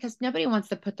drawing, because nobody wants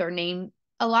to put their name.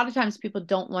 A lot of times people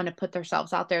don't want to put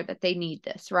themselves out there that they need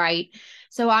this, right?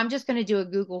 So I'm just going to do a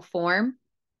Google form.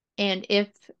 And if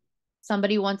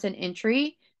somebody wants an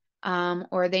entry,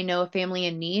 or they know a family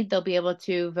in need, they'll be able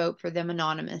to vote for them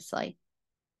anonymously.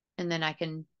 And then I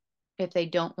can, if they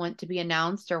don't want to be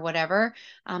announced or whatever,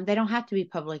 they don't have to be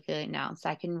publicly announced.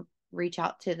 I can reach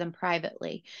out to them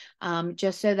privately,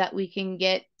 just so that we can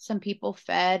get some people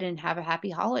fed and have a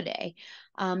happy holiday.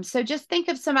 So just think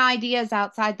of some ideas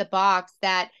outside the box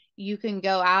that you can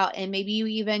go out, and maybe you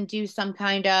even do some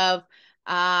kind of,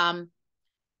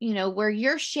 where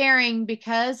you're sharing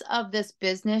because of this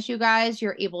business, you guys,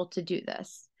 you're able to do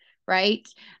this, right?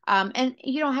 And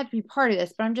you don't have to be part of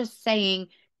this, but I'm just saying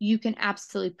you can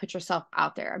absolutely put yourself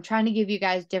out there. I'm trying to give you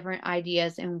guys different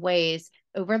ideas and ways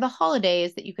over the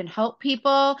holidays that you can help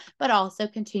people, but also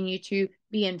continue to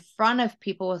be in front of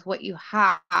people with what you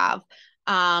have,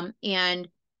 and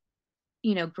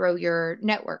grow your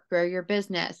network, grow your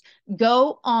business.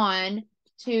 Go on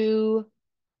to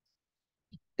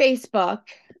Facebook,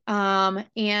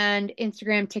 and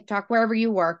Instagram, TikTok, wherever you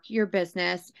work, your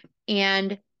business,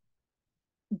 and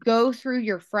go through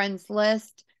your friends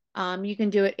list. You can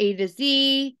do it A to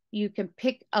Z. You can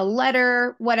pick a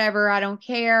letter, whatever, I don't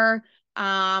care.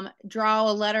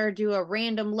 Draw a letter, do a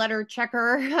random letter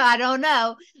checker, I don't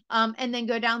know. And then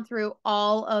go down through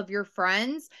all of your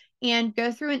friends and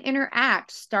go through and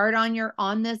interact. Start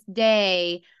on this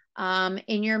day,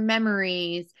 in your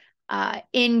memories,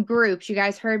 in groups. You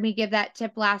guys heard me give that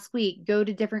tip last week. Go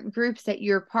to different groups that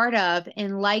you're part of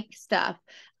and like stuff.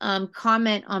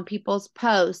 Comment on people's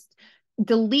posts.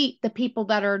 Delete the people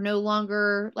that are no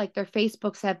longer, like, their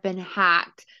Facebooks have been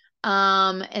hacked,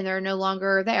 and they're no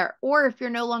longer there. Or if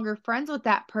you're no longer friends with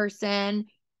that person,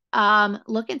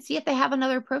 look and see if they have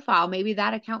another profile. Maybe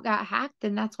that account got hacked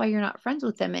and that's why you're not friends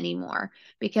with them anymore,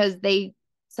 because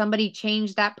somebody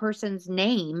changed that person's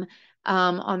name,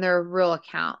 on their real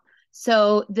account.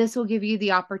 So this will give you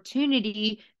the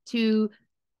opportunity to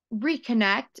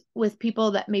reconnect with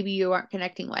people that maybe you aren't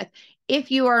connecting with. If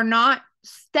you are not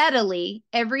steadily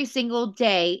every single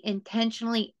day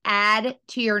intentionally add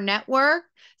to your network,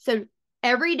 so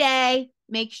every day,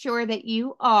 make sure that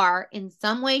you are in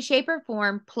some way, shape, or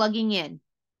form plugging in.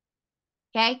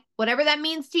 Okay? Whatever that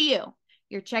means to you.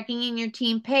 You're checking in your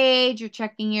team page, you're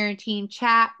checking your team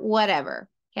chat, whatever.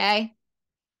 Okay?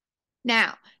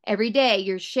 Now, every day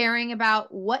you're sharing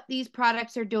about what these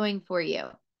products are doing for you,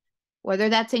 whether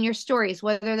that's in your stories,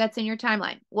 whether that's in your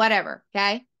timeline, whatever.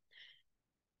 Okay?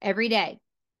 Every day,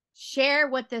 share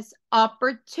what this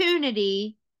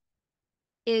opportunity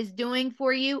is doing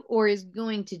for you or is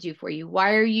going to do for you.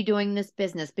 Why are you doing this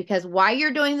business? Because why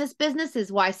you're doing this business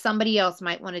is why somebody else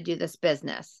might want to do this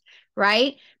business,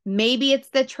 right? Maybe it's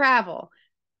the travel.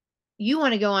 You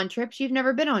want to go on trips. You've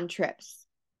never been on trips.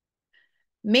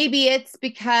 Maybe it's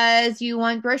because you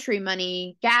want grocery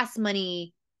money, gas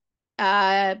money,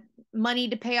 money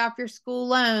to pay off your school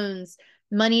loans,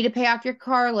 money to pay off your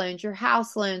car loans, your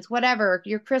house loans, whatever,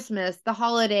 your Christmas, the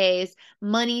holidays,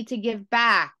 money to give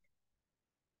back,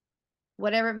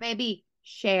 whatever it may be.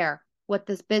 Share what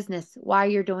this business, why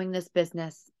you're doing this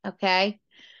business. Okay.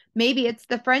 Maybe it's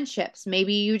the friendships.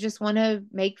 Maybe you just want to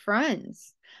make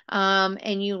friends,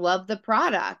 and you love the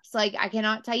products. Like, I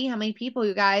cannot tell you how many people,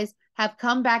 you guys, have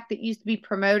come back that used to be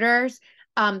promoters,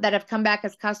 that have come back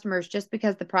as customers just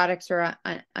because the products are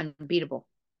unbeatable.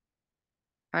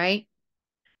 Right?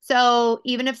 So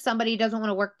even if somebody doesn't want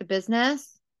to work the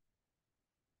business,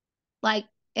 like,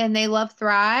 and they love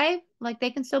Thrive, like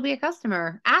they can still be a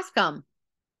customer. Ask them.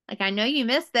 Like, I know you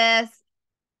missed this,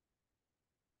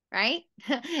 right?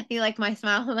 You like my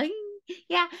smile? Like,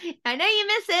 yeah, I know you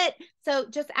miss it. So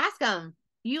just ask them.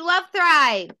 You love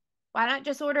Thrive. Why not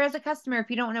just order as a customer if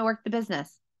you don't want to work the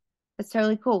business? That's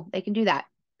totally cool. They can do that.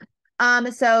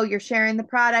 So you're sharing the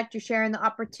product, you're sharing the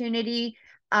opportunity,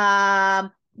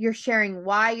 you're sharing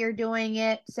why you're doing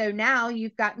it. So now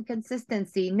you've gotten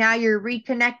consistency. Now you're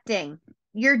reconnecting.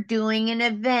 You're doing an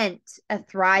event, a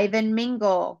Thrive and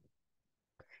Mingle.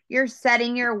 You're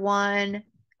setting your 1,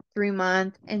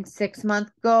 3-month, and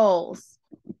 6-month goals.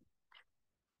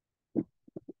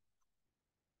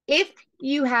 If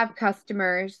you have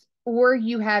customers or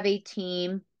you have a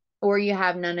team or you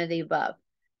have none of the above.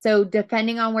 So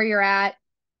depending on where you're at,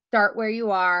 start where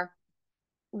you are.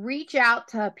 Reach out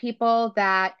to people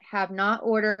that have not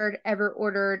ordered, ever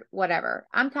ordered, whatever.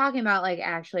 I'm talking about like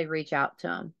actually reach out to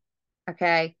them.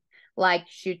 Okay. Like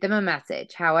shoot them a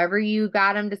message. However you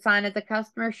got them to sign as a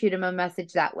customer, shoot them a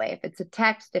message that way. If it's a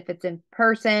text, if it's in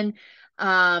person,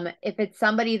 if it's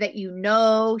somebody that you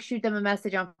know, shoot them a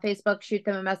message on Facebook, shoot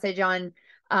them a message on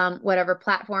whatever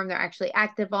platform they're actually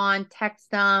active on, text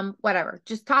them, whatever.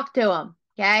 Just talk to them.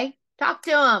 Okay. Talk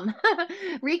to them,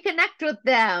 reconnect with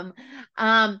them.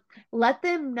 Let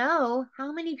them know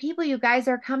how many people you guys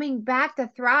are coming back to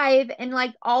Thrive and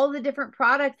like all the different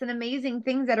products and amazing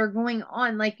things that are going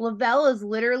on. Like Lavelle is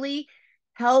literally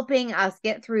helping us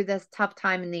get through this tough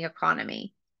time in the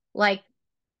economy. Like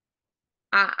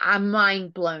I'm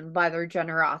mind blown by their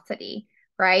generosity,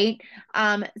 right?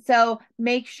 So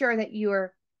make sure that you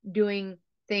are doing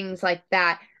things like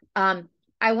that.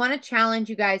 I want to challenge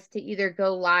you guys to either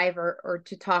go live or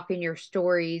to talk in your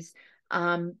stories.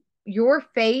 Your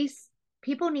face,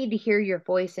 people need to hear your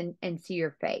voice and see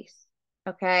your face.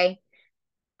 Okay.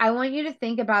 I want you to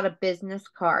think about a business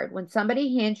card. When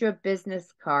somebody hands you a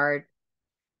business card,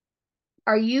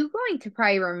 are you going to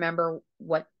probably remember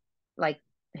what, like,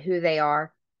 who they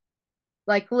are?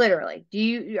 Like literally,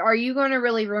 are you going to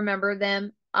really remember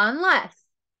them unless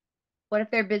what if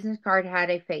their business card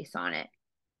had a face on it?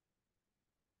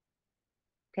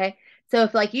 Okay. So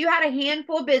if like you had a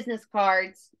handful of business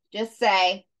cards, just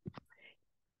say,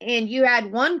 and you had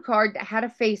one card that had a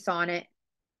face on it,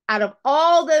 out of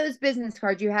all those business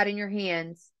cards you had in your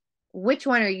hands, which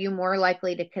one are you more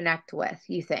likely to connect with,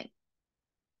 you think?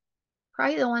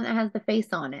 Probably the one that has the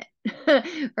face on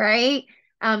it, right?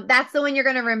 That's the one you're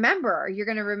going to remember. You're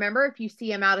going to remember if you see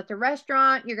them out at the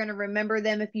restaurant. You're going to remember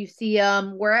them if you see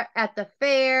them we're at the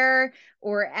fair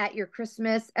or at your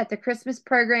at the Christmas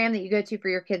program that you go to for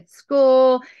your kids'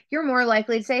 school. You're more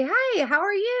likely to say, "Hi, how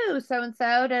are you? So and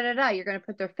so, da da da." You're going to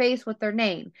put their face with their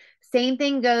name. Same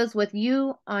thing goes with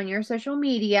you on your social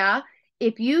media.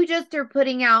 If you just are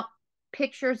putting out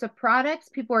pictures of products,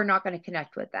 people are not going to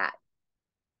connect with that.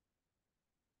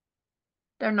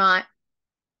 They're not.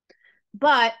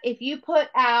 But if you put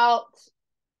out,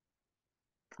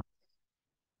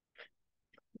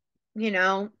 you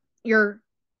know, your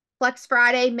Flex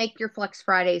Friday, make your Flex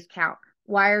Fridays count.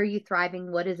 Why are you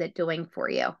thriving? What is it doing for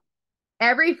you?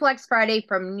 Every Flex Friday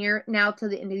from near now to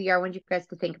the end of the year, I want you guys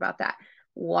to think about that.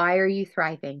 Why are you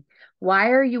thriving? Why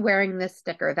are you wearing this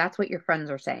sticker? That's what your friends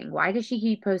are saying. Why does she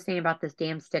keep posting about this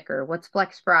damn sticker? What's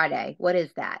Flex Friday? What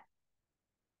is that?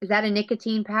 Is that a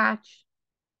nicotine patch?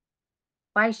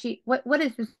 Why is she what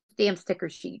is this damn sticker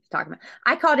she's talking about?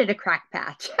 I called it a crack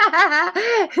patch.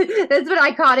 That's what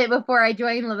I called it before I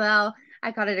joined Lavelle.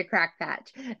 I called it a crack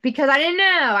patch because I didn't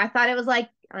know. I thought it was like,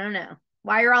 I don't know.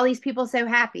 Why are all these people so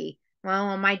happy? Well,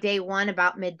 on my day one,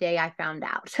 about midday, I found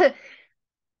out.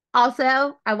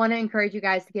 Also, I want to encourage you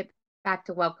guys to get back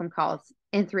to welcome calls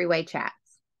and three-way chats.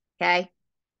 Okay.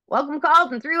 Welcome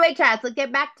calls and three-way chats. Let's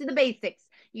get back to the basics.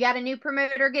 You got a new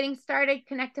promoter getting started,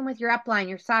 connect them with your upline,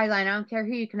 your sideline. I don't care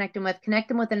who you connect them with. Connect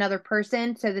them with another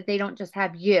person so that they don't just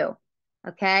have you.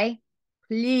 Okay?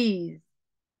 Please.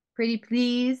 Pretty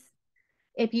please.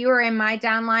 If you are in my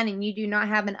downline and you do not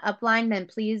have an upline, then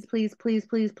please, please, please,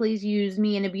 please, please use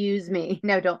me and abuse me.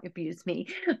 No, don't abuse me,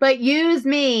 but use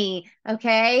me.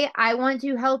 Okay. I want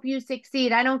to help you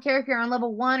succeed. I don't care if you're on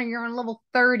level 1 or you're on level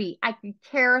 30. I could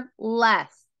care less.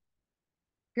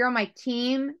 If you're on my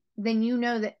team, then you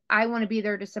know that I want to be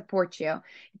there to support you.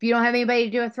 If you don't have anybody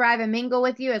to do a Thrive and Mingle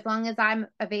with you, as long as I'm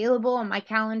available and my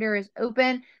calendar is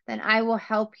open, then I will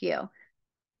help you.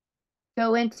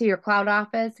 Go into your cloud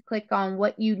office, click on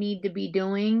what you need to be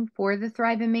doing for the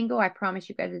Thrive and Mingle. I promise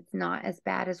you guys it's not as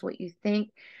bad as what you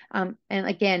think. And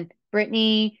again,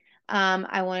 Brittany,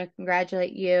 I want to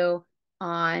congratulate you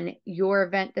on your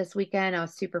event this weekend. I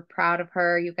was super proud of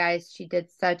her. You guys, she did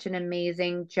such an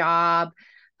amazing job.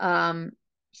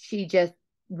 She just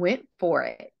went for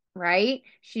it, right?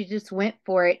 She just went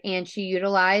for it and she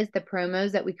utilized the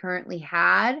promos that we currently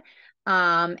had.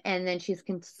 And then she's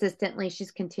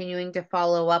continuing to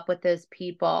follow up with those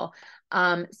people.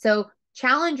 So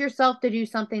challenge yourself to do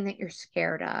something that you're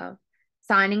scared of.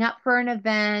 Signing up for an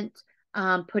event,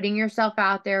 putting yourself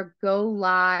out there, go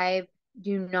live.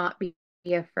 Do not be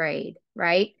afraid,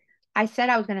 right? I said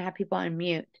I was going to have people on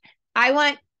mute. I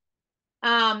want,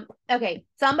 okay,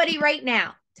 somebody right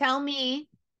now, tell me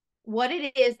what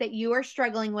it is that you are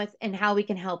struggling with and how we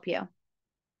can help you.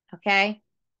 Okay.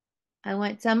 I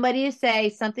want somebody to say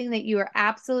something that you are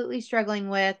absolutely struggling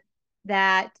with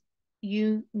that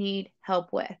you need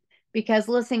help with. Because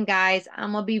listen, guys,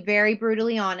 I'm going to be very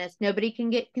brutally honest. Nobody can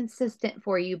get consistent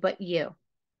for you but you.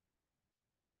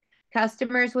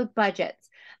 Customers with budgets.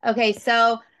 Okay,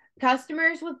 so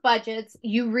customers with budgets,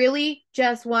 you really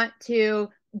just want to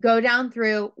go down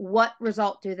through what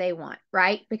result do they want,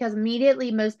 right? Because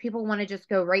immediately most people want to just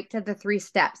go right to the 3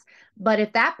 steps. But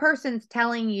if that person's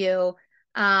telling you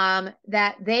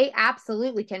that they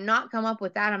absolutely cannot come up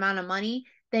with that amount of money,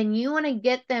 then you want to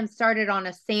get them started on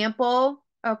a sample,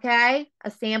 okay? A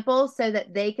sample so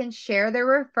that they can share their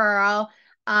referral.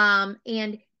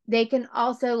 And they can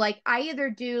also like, I either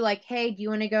do like, hey, do you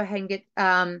want to go ahead and get,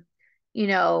 you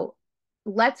know,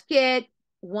 let's get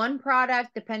one product,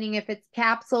 depending if it's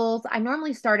capsules. I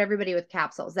normally start everybody with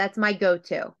capsules. That's my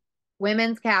go-to.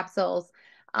 Women's capsules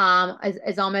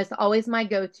is almost always my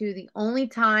go-to. The only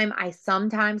time I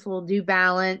sometimes will do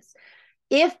balance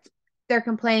if they're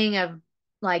complaining of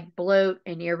like bloat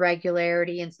and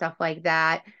irregularity and stuff like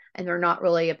that, and they're not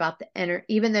really about the energy,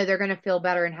 even though they're going to feel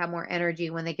better and have more energy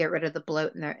when they get rid of the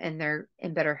bloat and they're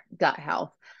in better gut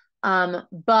health.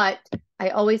 But I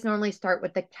always normally start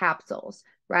with the capsules,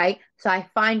 right? So I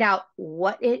find out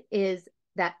what it is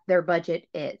that their budget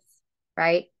is,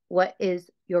 right? What is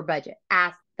your budget?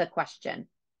 Ask the question,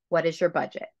 what is your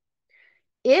budget?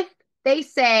 If they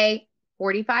say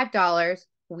 $45,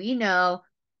 we know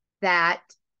that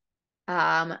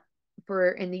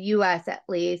for in the US at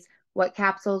least, what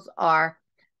capsules are.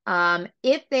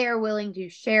 If they are willing to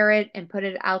share it and put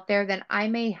it out there, then I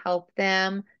may help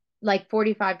them like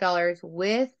 $45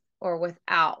 with or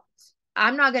without.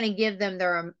 I'm not going to give them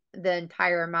the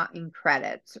entire amount in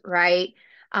credits, right?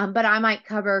 But I might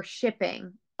cover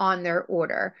shipping on their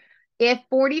order. If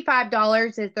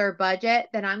 $45 is their budget,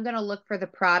 then I'm going to look for the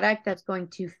product that's going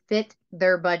to fit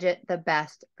their budget the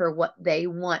best for what they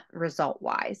want result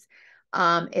wise.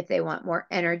 If they want more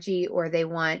energy or they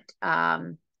want,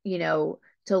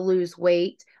 to lose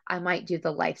weight, I might do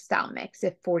the lifestyle mix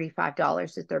if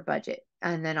 $45 is their budget,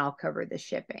 and then I'll cover the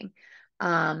shipping.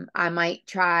 I might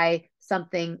try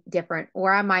something different,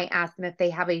 or I might ask them if they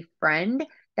have a friend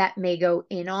that may go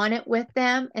in on it with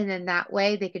them, and then that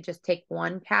way they could just take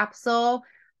one capsule.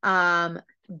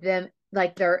 Then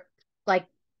like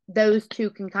those two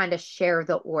can kind of share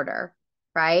the order,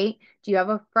 right? Do you have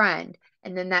a friend?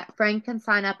 And then that friend can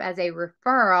sign up as a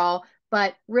referral,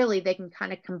 but really they can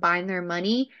kind of combine their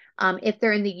money. If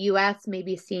they're in the US,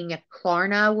 maybe seeing if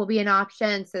Klarna will be an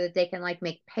option so that they can like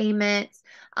make payments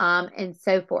and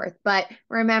so forth. But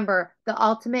remember, the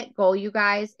ultimate goal, you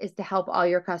guys, is to help all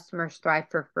your customers thrive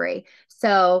for free.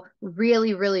 So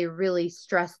really, really, really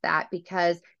stress that,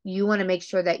 because you want to make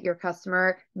sure that your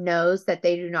customer knows that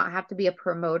they do not have to be a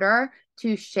promoter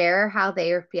to share how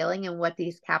they are feeling and what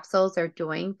these capsules are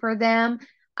doing for them.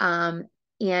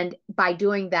 And by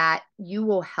doing that, you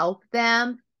will help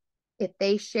them. If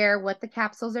they share what the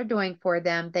capsules are doing for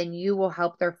them, then you will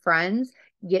help their friends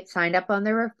get signed up on the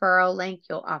referral link.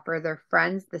 You'll offer their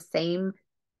friends the same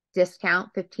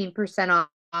discount, 15%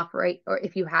 off, right? Or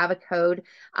if you have a code,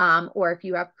 or if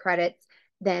you have credits,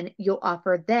 then you'll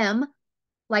offer them.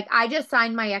 Like I just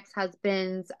signed my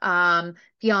ex-husband's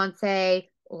fiance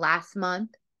last month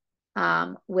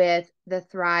with the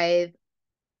Thrive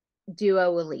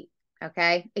Duo Elite,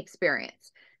 okay,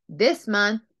 experience. This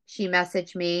month, she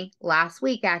messaged me last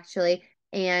week actually,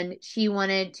 and she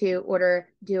wanted to order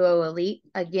Duo Elite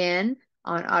again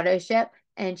on auto ship.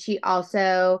 And she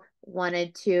also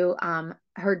wanted to,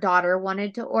 her daughter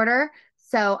wanted to order.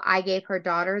 So I gave her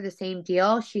daughter the same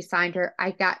deal. She signed her,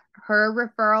 I got her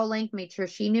referral link, made sure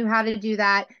she knew how to do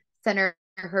that, sent her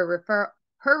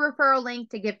referral link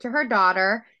to give to her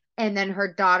daughter. And then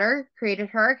her daughter created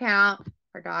her account.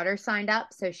 Her daughter signed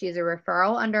up, so she's a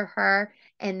referral under her.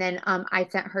 And then I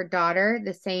sent her daughter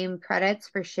the same credits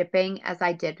for shipping as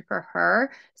I did for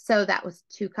her. So that was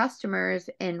 2 customers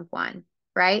in one,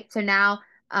 right? So now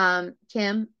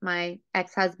Kim, my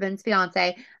ex-husband's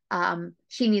fiance,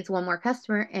 she needs one more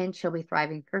customer and she'll be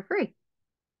thriving for free.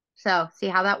 So see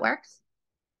how that works?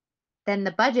 Then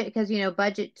the budget, because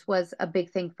budget was a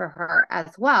big thing for her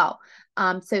as well.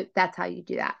 So that's how you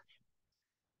do that.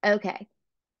 Okay,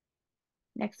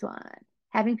 next one.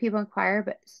 Having people inquire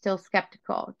but still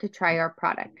skeptical to try our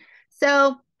product.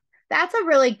 So that's a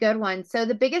really good one. So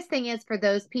the biggest thing is for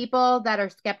those people that are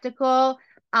skeptical,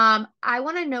 I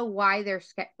want to know why they're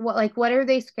scared. What are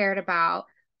they scared about?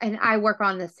 And I work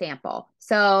on the sample.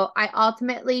 So I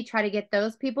ultimately try to get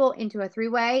those people into a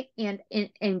three-way and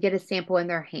get a sample in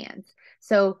their hands.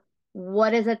 So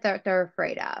what is it that they're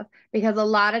afraid of? Because a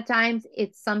lot of times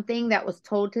it's something that was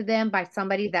told to them by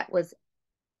somebody that was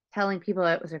telling people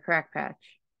it was a crack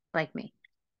patch, like me,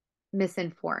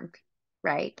 misinformed,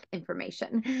 right?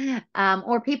 Information.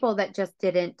 Or people that just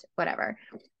didn't, whatever,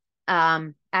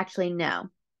 actually know.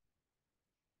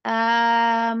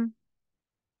 Um,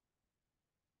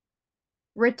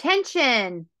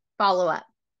 Retention follow-up,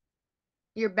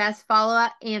 your best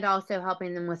follow-up, and also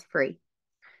helping them with free.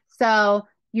 So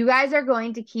you guys are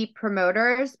going to keep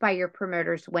promoters by your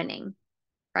promoters winning,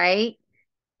 right?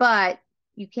 But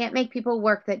you can't make people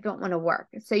work that don't want to work.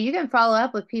 So you can follow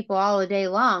up with people all the day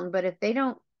long, but if they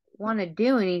don't want to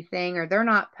do anything or they're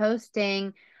not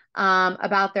posting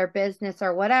about their business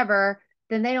or whatever,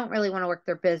 then they don't really want to work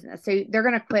their business. So they're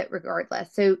going to quit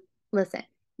regardless. So listen,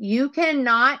 you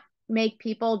cannot make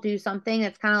people do something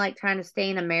that's kind of like trying to stay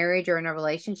in a marriage or in a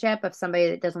relationship. If somebody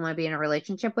that doesn't want to be in a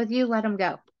relationship with you, let them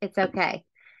go. It's okay.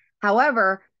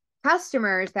 However,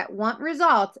 customers that want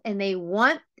results and they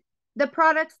want the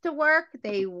products to work,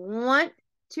 they want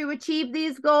to achieve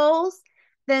these goals,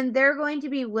 then they're going to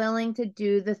be willing to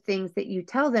do the things that you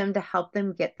tell them to help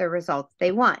them get the results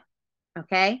they want.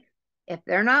 Okay? If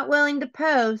they're not willing to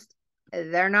post, they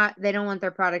don't want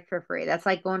their product for free. That's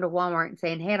like going to Walmart and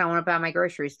saying, "Hey, I don't want to buy my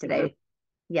groceries today."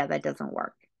 Yeah, that doesn't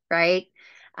work, right?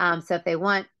 So if they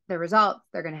want the results,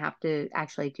 they're going to have to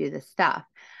actually do the stuff.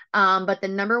 But the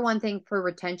number one thing for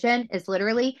retention is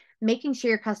literally making sure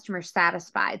your customer's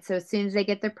satisfied. So as soon as they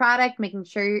get their product, making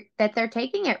sure that they're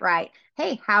taking it right.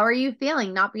 Hey, how are you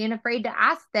feeling? Not being afraid to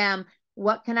ask them,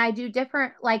 what can I do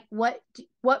different? Like what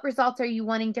results are you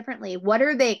wanting differently? What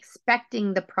are they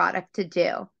expecting the product to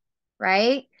do?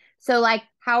 Right? So like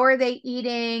how are they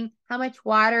eating? How much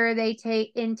water are they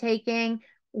intaking?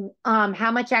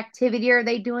 How much activity are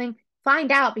they doing?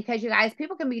 Find out, because you guys,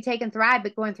 people can be taking Thrive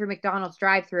but going through McDonald's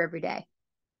drive-through every day.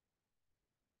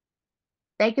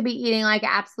 They could be eating like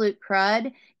absolute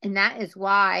crud, and that is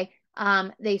why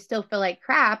they still feel like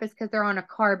crap, is because they're on a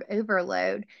carb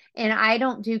overload. And I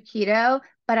don't do keto,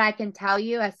 but I can tell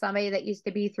you, as somebody that used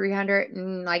to be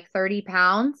 330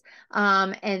 pounds,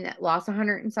 and lost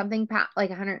 100 and something pounds, like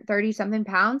 130 something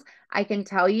pounds, I can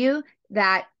tell you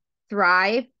that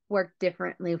Thrive worked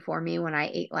differently for me when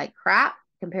I ate like crap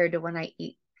compared to when I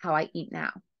eat how I eat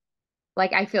now.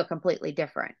 Like I feel completely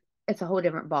different. It's a whole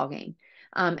different ballgame.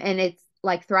 And it's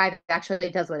like Thrive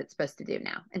actually does what it's supposed to do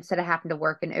now, instead of having to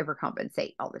work and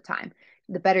overcompensate all the time.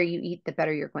 The better you eat, the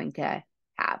better you're going to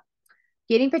have.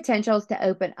 Getting potentials to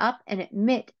open up and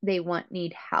admit they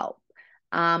need help.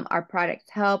 Our products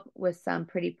help with some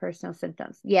pretty personal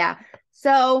symptoms. Yeah.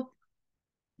 So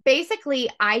basically,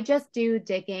 I just do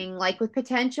digging, like with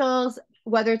potentials,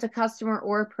 whether it's a customer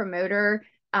or a promoter,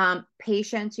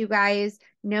 patience, you guys,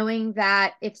 knowing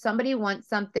that if somebody wants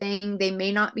something, they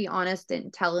may not be honest in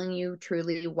telling you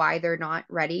truly why they're not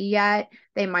ready yet.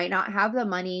 They might not have the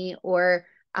money, or,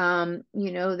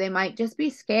 they might just be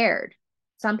scared.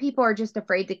 Some people are just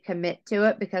afraid to commit to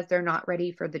it because they're not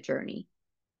ready for the journey.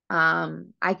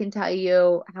 I can tell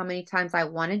you how many times I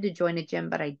wanted to join a gym,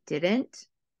 but I didn't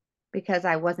because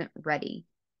I wasn't ready.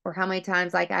 Or how many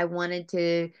times like I wanted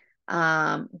to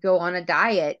go on a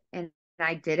diet and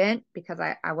I didn't because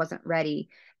I wasn't ready.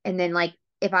 And then like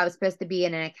if I was supposed to be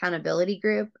in an accountability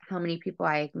group, how many people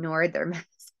I ignored their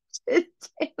messages to.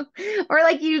 Or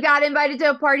like you got invited to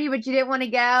a party but you didn't want to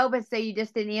go, but so you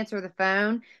just didn't answer the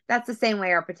phone. That's the same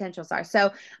way our potentials are.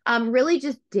 So really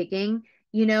just digging,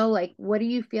 like what are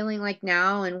you feeling like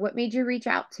now and what made you reach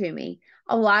out to me?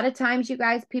 A lot of times, you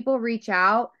guys, people reach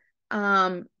out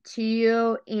to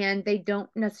you and they don't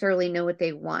necessarily know what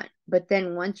they want. But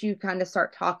then once you kind of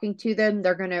start talking to them,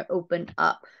 they're going to open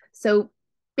up. So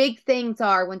big things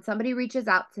are when somebody reaches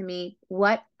out to me,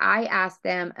 what I ask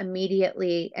them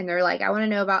immediately, and they're like, I want to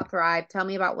know about Thrive. Tell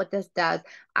me about what this does.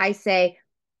 I say,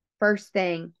 first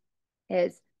thing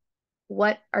is,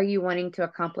 what are you wanting to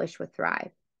accomplish with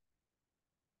Thrive?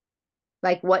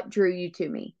 Like what drew you to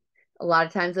me? A lot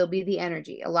of times it'll be the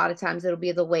energy. A lot of times it'll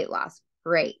be the weight loss.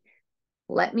 Great.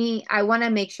 I want to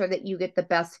make sure that you get the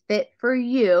best fit for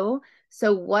you.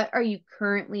 So what are you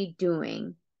currently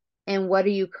doing? And what are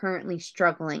you currently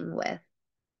struggling with?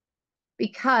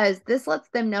 Because this lets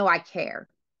them know I care.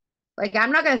 Like,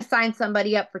 I'm not going to sign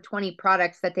somebody up for 20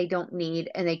 products that they don't need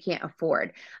and they can't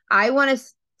afford. I want to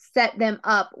set them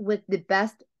up with the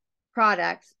best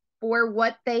products for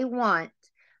what they want,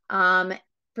 um,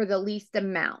 for the least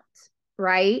amount,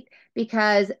 right?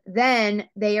 Because then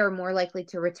they are more likely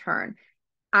to return.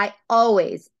 I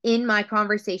always, in my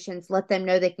conversations, let them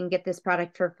know they can get this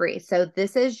product for free. So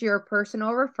this is your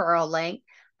personal referral link.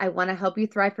 I want to help you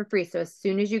thrive for free. So as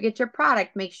soon as you get your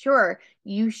product, make sure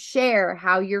you share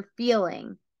how you're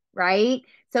feeling, right?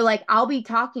 So like I'll be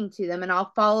talking to them and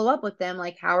I'll follow up with them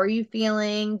like, how are you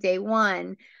feeling day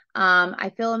one?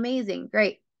 I feel amazing.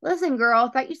 Great. Listen, girl, I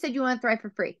thought you said you want to thrive for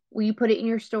free. Will you put it in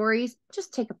your stories?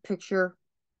 Just take a picture.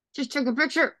 Just take a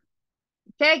picture.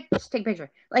 Okay, just take a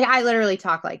picture. Like I literally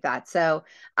talk like that. So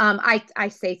I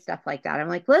say stuff like that. I'm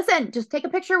like, listen, just take a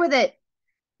picture with it.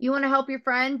 You want to help your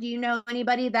friend? Do you know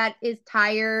anybody that is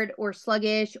tired or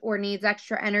sluggish or needs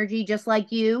extra energy just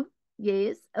like you?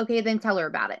 Yes. Okay, then tell her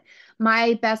about it.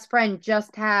 My best friend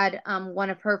just had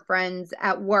one of her friends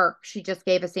at work. She just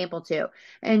gave a sample to.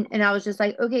 And I was just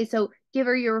like, okay, so give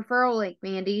her your referral link,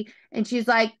 Mandy. And she's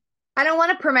like, I don't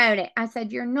want to promote it. I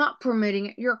said, you're not promoting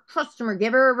it. You're a customer.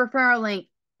 Give her a referral link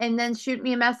and then shoot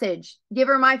me a message. Give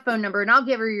her my phone number and I'll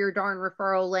give her your darn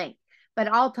referral link. But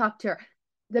I'll talk to her.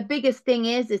 The biggest thing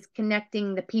is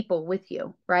connecting the people with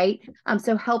you, right?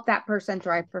 So help that person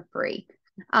thrive for free.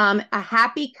 A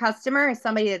happy customer is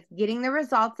somebody that's getting the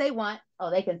results they want. Oh,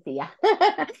 they can see ya.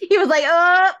 He was like,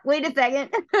 oh, wait a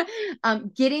second.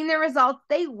 Getting the results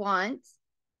they want.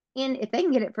 And if they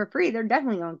can get it for free, they're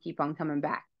definitely going to keep on coming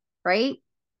back, right?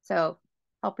 So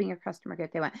helping your customer get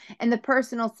what they want. And the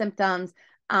personal symptoms,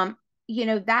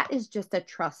 that is just a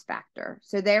trust factor.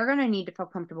 So they're going to need to feel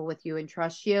comfortable with you and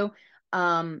trust you.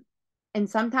 And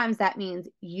sometimes that means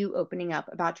you opening up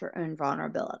about your own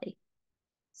vulnerability.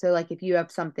 So like if you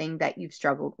have something that you've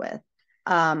struggled with,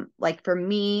 like for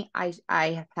me, I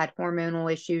have had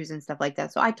hormonal issues and stuff like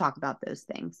that. So I talk about those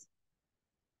things.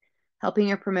 Helping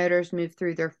your promoters move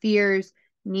through their fears,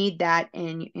 need that,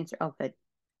 and you answer. Oh, good.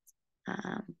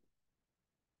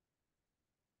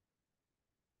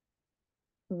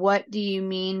 What do you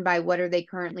mean by what are they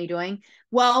currently doing?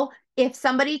 Well, if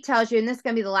somebody tells you, and this is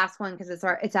going to be the last one because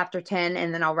it's after 10,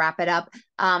 and then I'll wrap it up,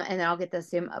 and then I'll get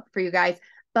this up for you guys.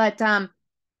 But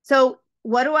so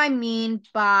what do I mean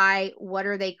by what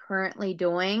are they currently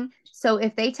doing? So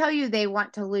if they tell you they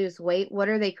want to lose weight, what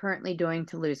are they currently doing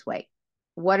to lose weight?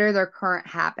 What are their current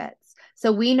habits?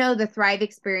 So we know the Thrive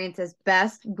experience is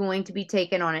best going to be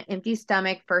taken on an empty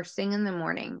stomach first thing in the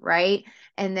morning, right?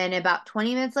 And then about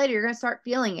 20 minutes later, you're going to start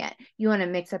feeling it. You want to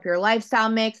mix up your lifestyle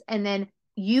mix, and then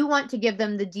you want to give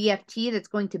them the DFT that's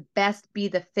going to best be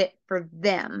the fit for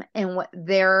them and what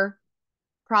their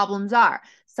problems are.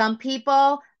 Some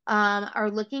people are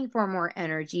looking for more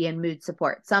energy and mood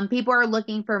support. Some people are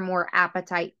looking for more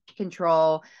appetite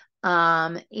control,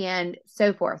 and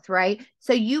so forth, right?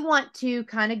 So you want to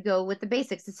kind of go with the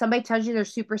basics. If somebody tells you they're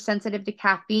super sensitive to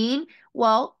caffeine,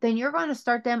 well, then you're going to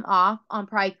start them off on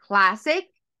probably classic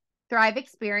Thrive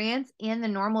experience and the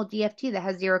normal DFT that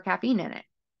has zero caffeine in it,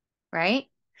 right?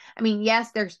 I mean,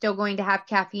 yes, they're still going to have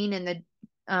caffeine in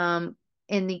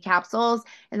the capsules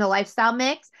in the lifestyle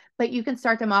mix, but you can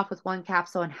start them off with one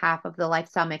capsule and half of the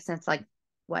lifestyle mix. And it's like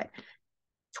what,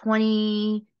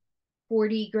 20,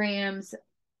 40 grams,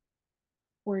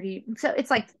 40. So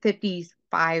it's like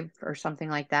 55 or something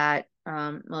like that,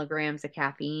 milligrams of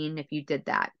caffeine if you did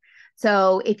that.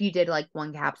 So if you did like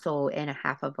one capsule and a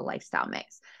half of a lifestyle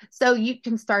mix. So you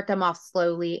can start them off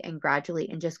slowly and gradually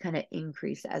and just kind of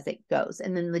increase as it goes.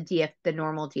 And then the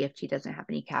normal DFT doesn't have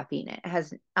any caffeine. It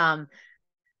has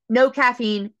no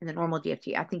caffeine in the normal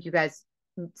DFT. I think you guys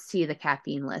see the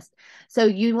caffeine list. So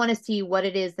you want to see what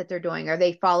it is that they're doing. Are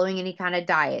they following any kind of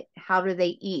diet? How do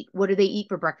they eat? What do they eat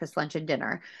for breakfast, lunch, and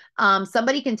dinner?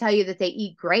 Somebody can tell you that they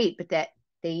eat great, but that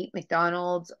they eat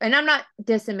McDonald's. And I'm not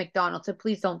dissing McDonald's, so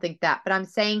please don't think that. But I'm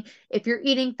saying if you're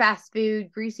eating fast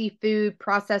food, greasy food,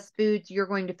 processed foods, you're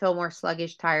going to feel more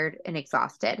sluggish, tired, and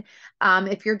exhausted.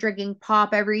 If you're drinking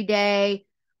pop every day,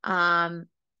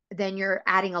 then you're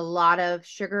adding a lot of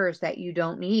sugars that you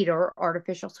don't need or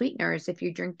artificial sweeteners if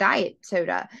you drink diet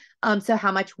soda. So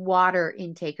how much water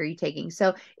intake are you taking?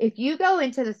 So if you go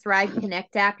into the Thrive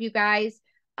Connect app, you guys,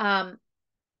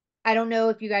 I don't know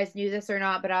if you guys knew this or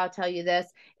not, but I'll tell you this.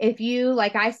 If you,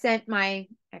 like I sent my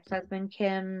ex-husband,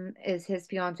 Kim is his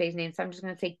fiance's name, so I'm just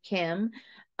going to say Kim.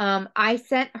 I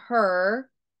sent her,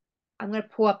 I'm going to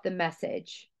pull up the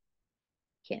message.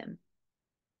 Kim,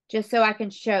 just so I can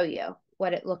show you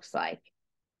what it looks like.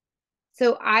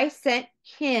 So I sent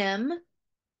Kim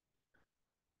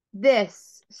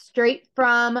this straight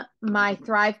from my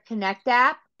Thrive Connect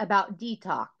app about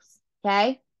detox.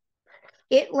 Okay.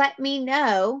 It let me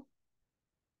know.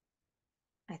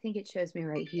 I think it shows me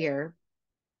right here.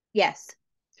 Yes.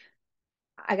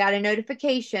 I got a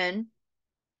notification.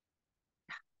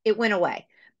 It went away,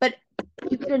 but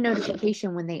you get a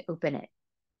notification when they open it.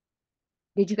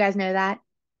 Did you guys know that?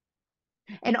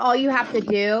 And all you have to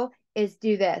do is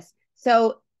do this.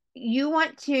 So you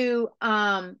want to,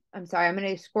 I'm sorry, I'm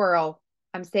going to squirrel.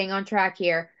 I'm staying on track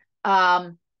here.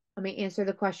 Let me answer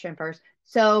the question first.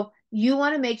 So you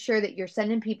want to make sure that you're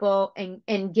sending people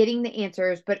and getting the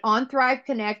answers, but on Thrive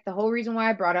Connect, the whole reason why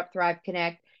I brought up Thrive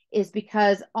Connect is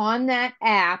because on that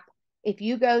app, if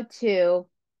you go to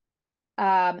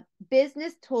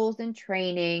business tools and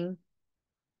training,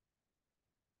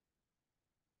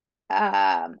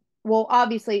 well,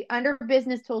 obviously under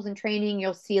business tools and training,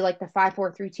 you'll see like the 5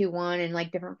 4 3 2 1 and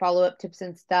like different follow-up tips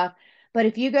and stuff. But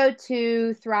if you go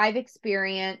to Thrive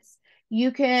Experience,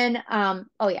 you can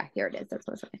oh yeah, here it is. That's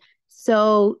what's okay.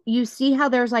 So you see how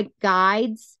there's like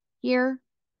guides here,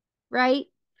 right?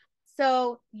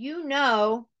 So you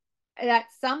know that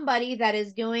somebody that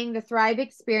is doing the Thrive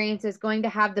Experience is going to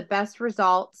have the best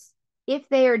results if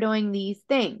they are doing these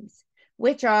things,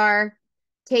 which are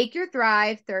take your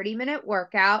Thrive 30-minute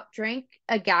workout, drink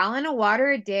a gallon of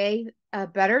water a day, a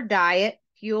better diet,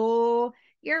 fuel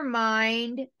your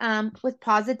mind with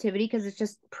positivity because it's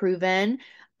just proven.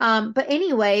 But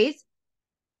anyways,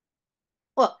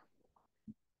 well,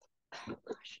 oh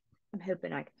gosh, I'm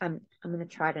hoping I'm gonna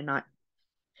try to not.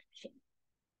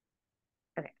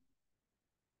 Okay.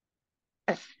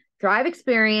 Thrive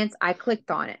Experience, I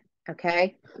clicked on it.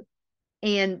 Okay.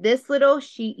 And this little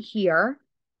sheet here,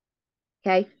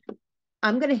 okay,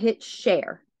 I'm going to hit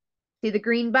share. See the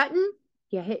green button?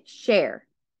 You hit share.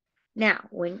 Now,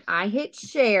 when I hit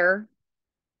share,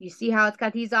 you see how it's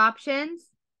got these options?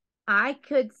 I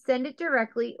could send it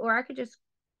directly or I could just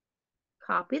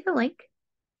copy the link.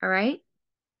 All right.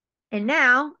 And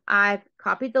now I've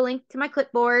copied the link to my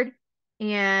clipboard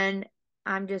and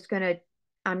I'm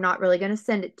not really going to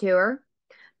send it to her.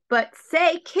 But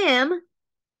say Kim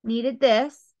needed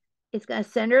this. It's going to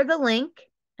send her the link.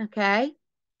 Okay.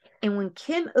 And when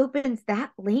Kim opens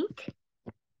that link,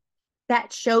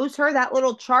 that shows her that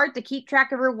little chart to keep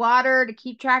track of her water, to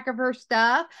keep track of her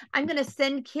stuff. I'm going to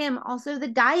send Kim also the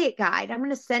diet guide. I'm going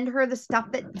to send her the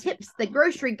stuff that tips, the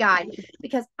grocery guide,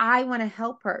 because I want to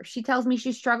help her. She tells me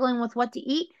she's struggling with what to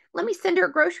eat. Let me send her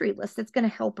a grocery list that's going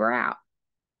to help her out.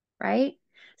 Right?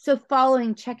 So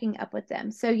following, checking up with them.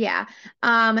 So yeah,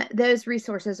 those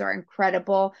resources are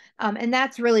incredible. And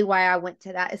that's really why I went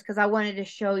to that is because I wanted to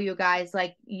show you guys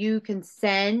like you can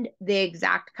send the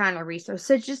exact kind of resource.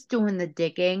 So just doing the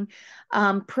digging.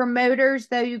 Promoters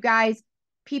though, you guys,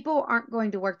 people aren't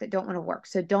going to work that don't want to work.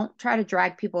 So don't try to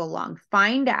drag people along.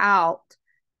 Find out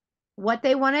what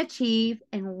they want to achieve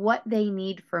and what they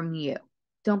need from you.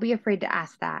 Don't be afraid to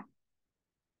ask that.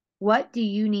 What do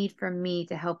you need from me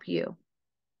to help you?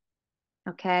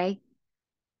 Okay.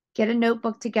 Get a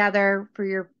notebook together for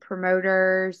your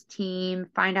promoters team,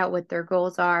 find out what their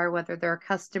goals are, whether they're a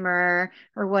customer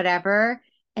or whatever.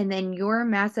 And then your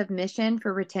massive mission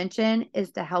for retention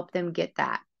is to help them get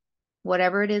that,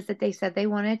 whatever it is that they said they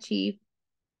want to achieve,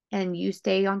 and you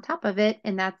stay on top of it.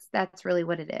 And that's really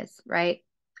what it is, right?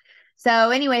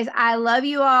 So, anyways, I love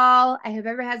you all. I hope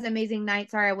everyone has an amazing night.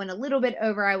 Sorry, I went a little bit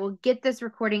over. I will get this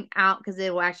recording out because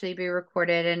it will actually be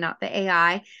recorded and not the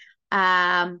AI.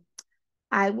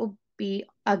 I will be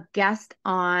a guest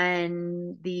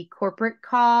on the corporate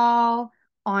call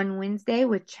on Wednesday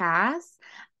with Chaz.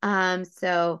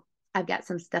 So I've got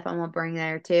some stuff I'm gonna bring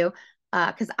there too.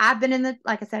 Because I've been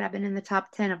like I said, I've been in the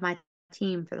top 10 of my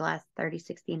team for the last 30,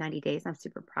 60, 90 days. I'm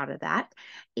super proud of that.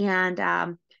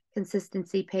 And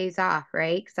consistency pays off,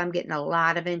 right? Because I'm getting a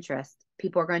lot of interest.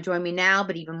 People are going to join me now,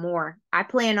 but even more. I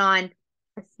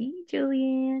see you,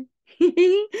 Julianne.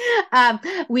 um,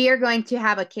 we are going to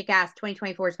have a kick-ass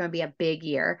 2024 is going to be a big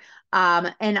year.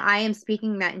 And I am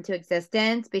speaking that into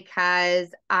existence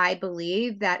because I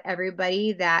believe that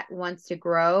everybody that wants to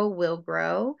grow will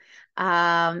grow.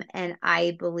 And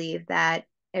I believe that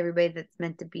everybody that's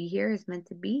meant to be here is meant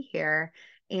to be here.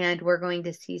 And we're going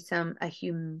to see a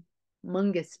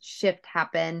humongous shift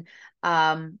happen.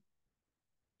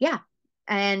 Yeah.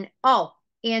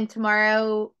 And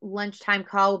tomorrow lunchtime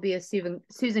call will be a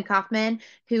Susan Kaufman,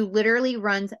 who literally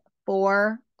runs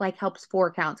helps 4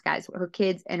 accounts, guys. Her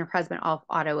kids and her husband off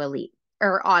auto elite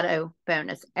or auto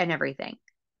bonus and everything.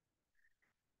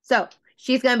 So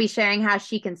she's going to be sharing how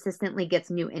she consistently gets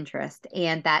new interest.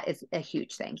 And that is a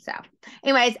huge thing. So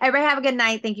anyways, everybody have a good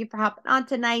night. Thank you for hopping on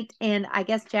tonight. And I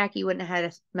guess Jackie wouldn't have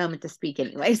had a moment to speak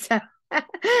anyway. So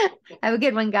have a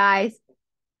good one, guys.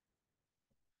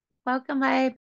 Welcome. Bye.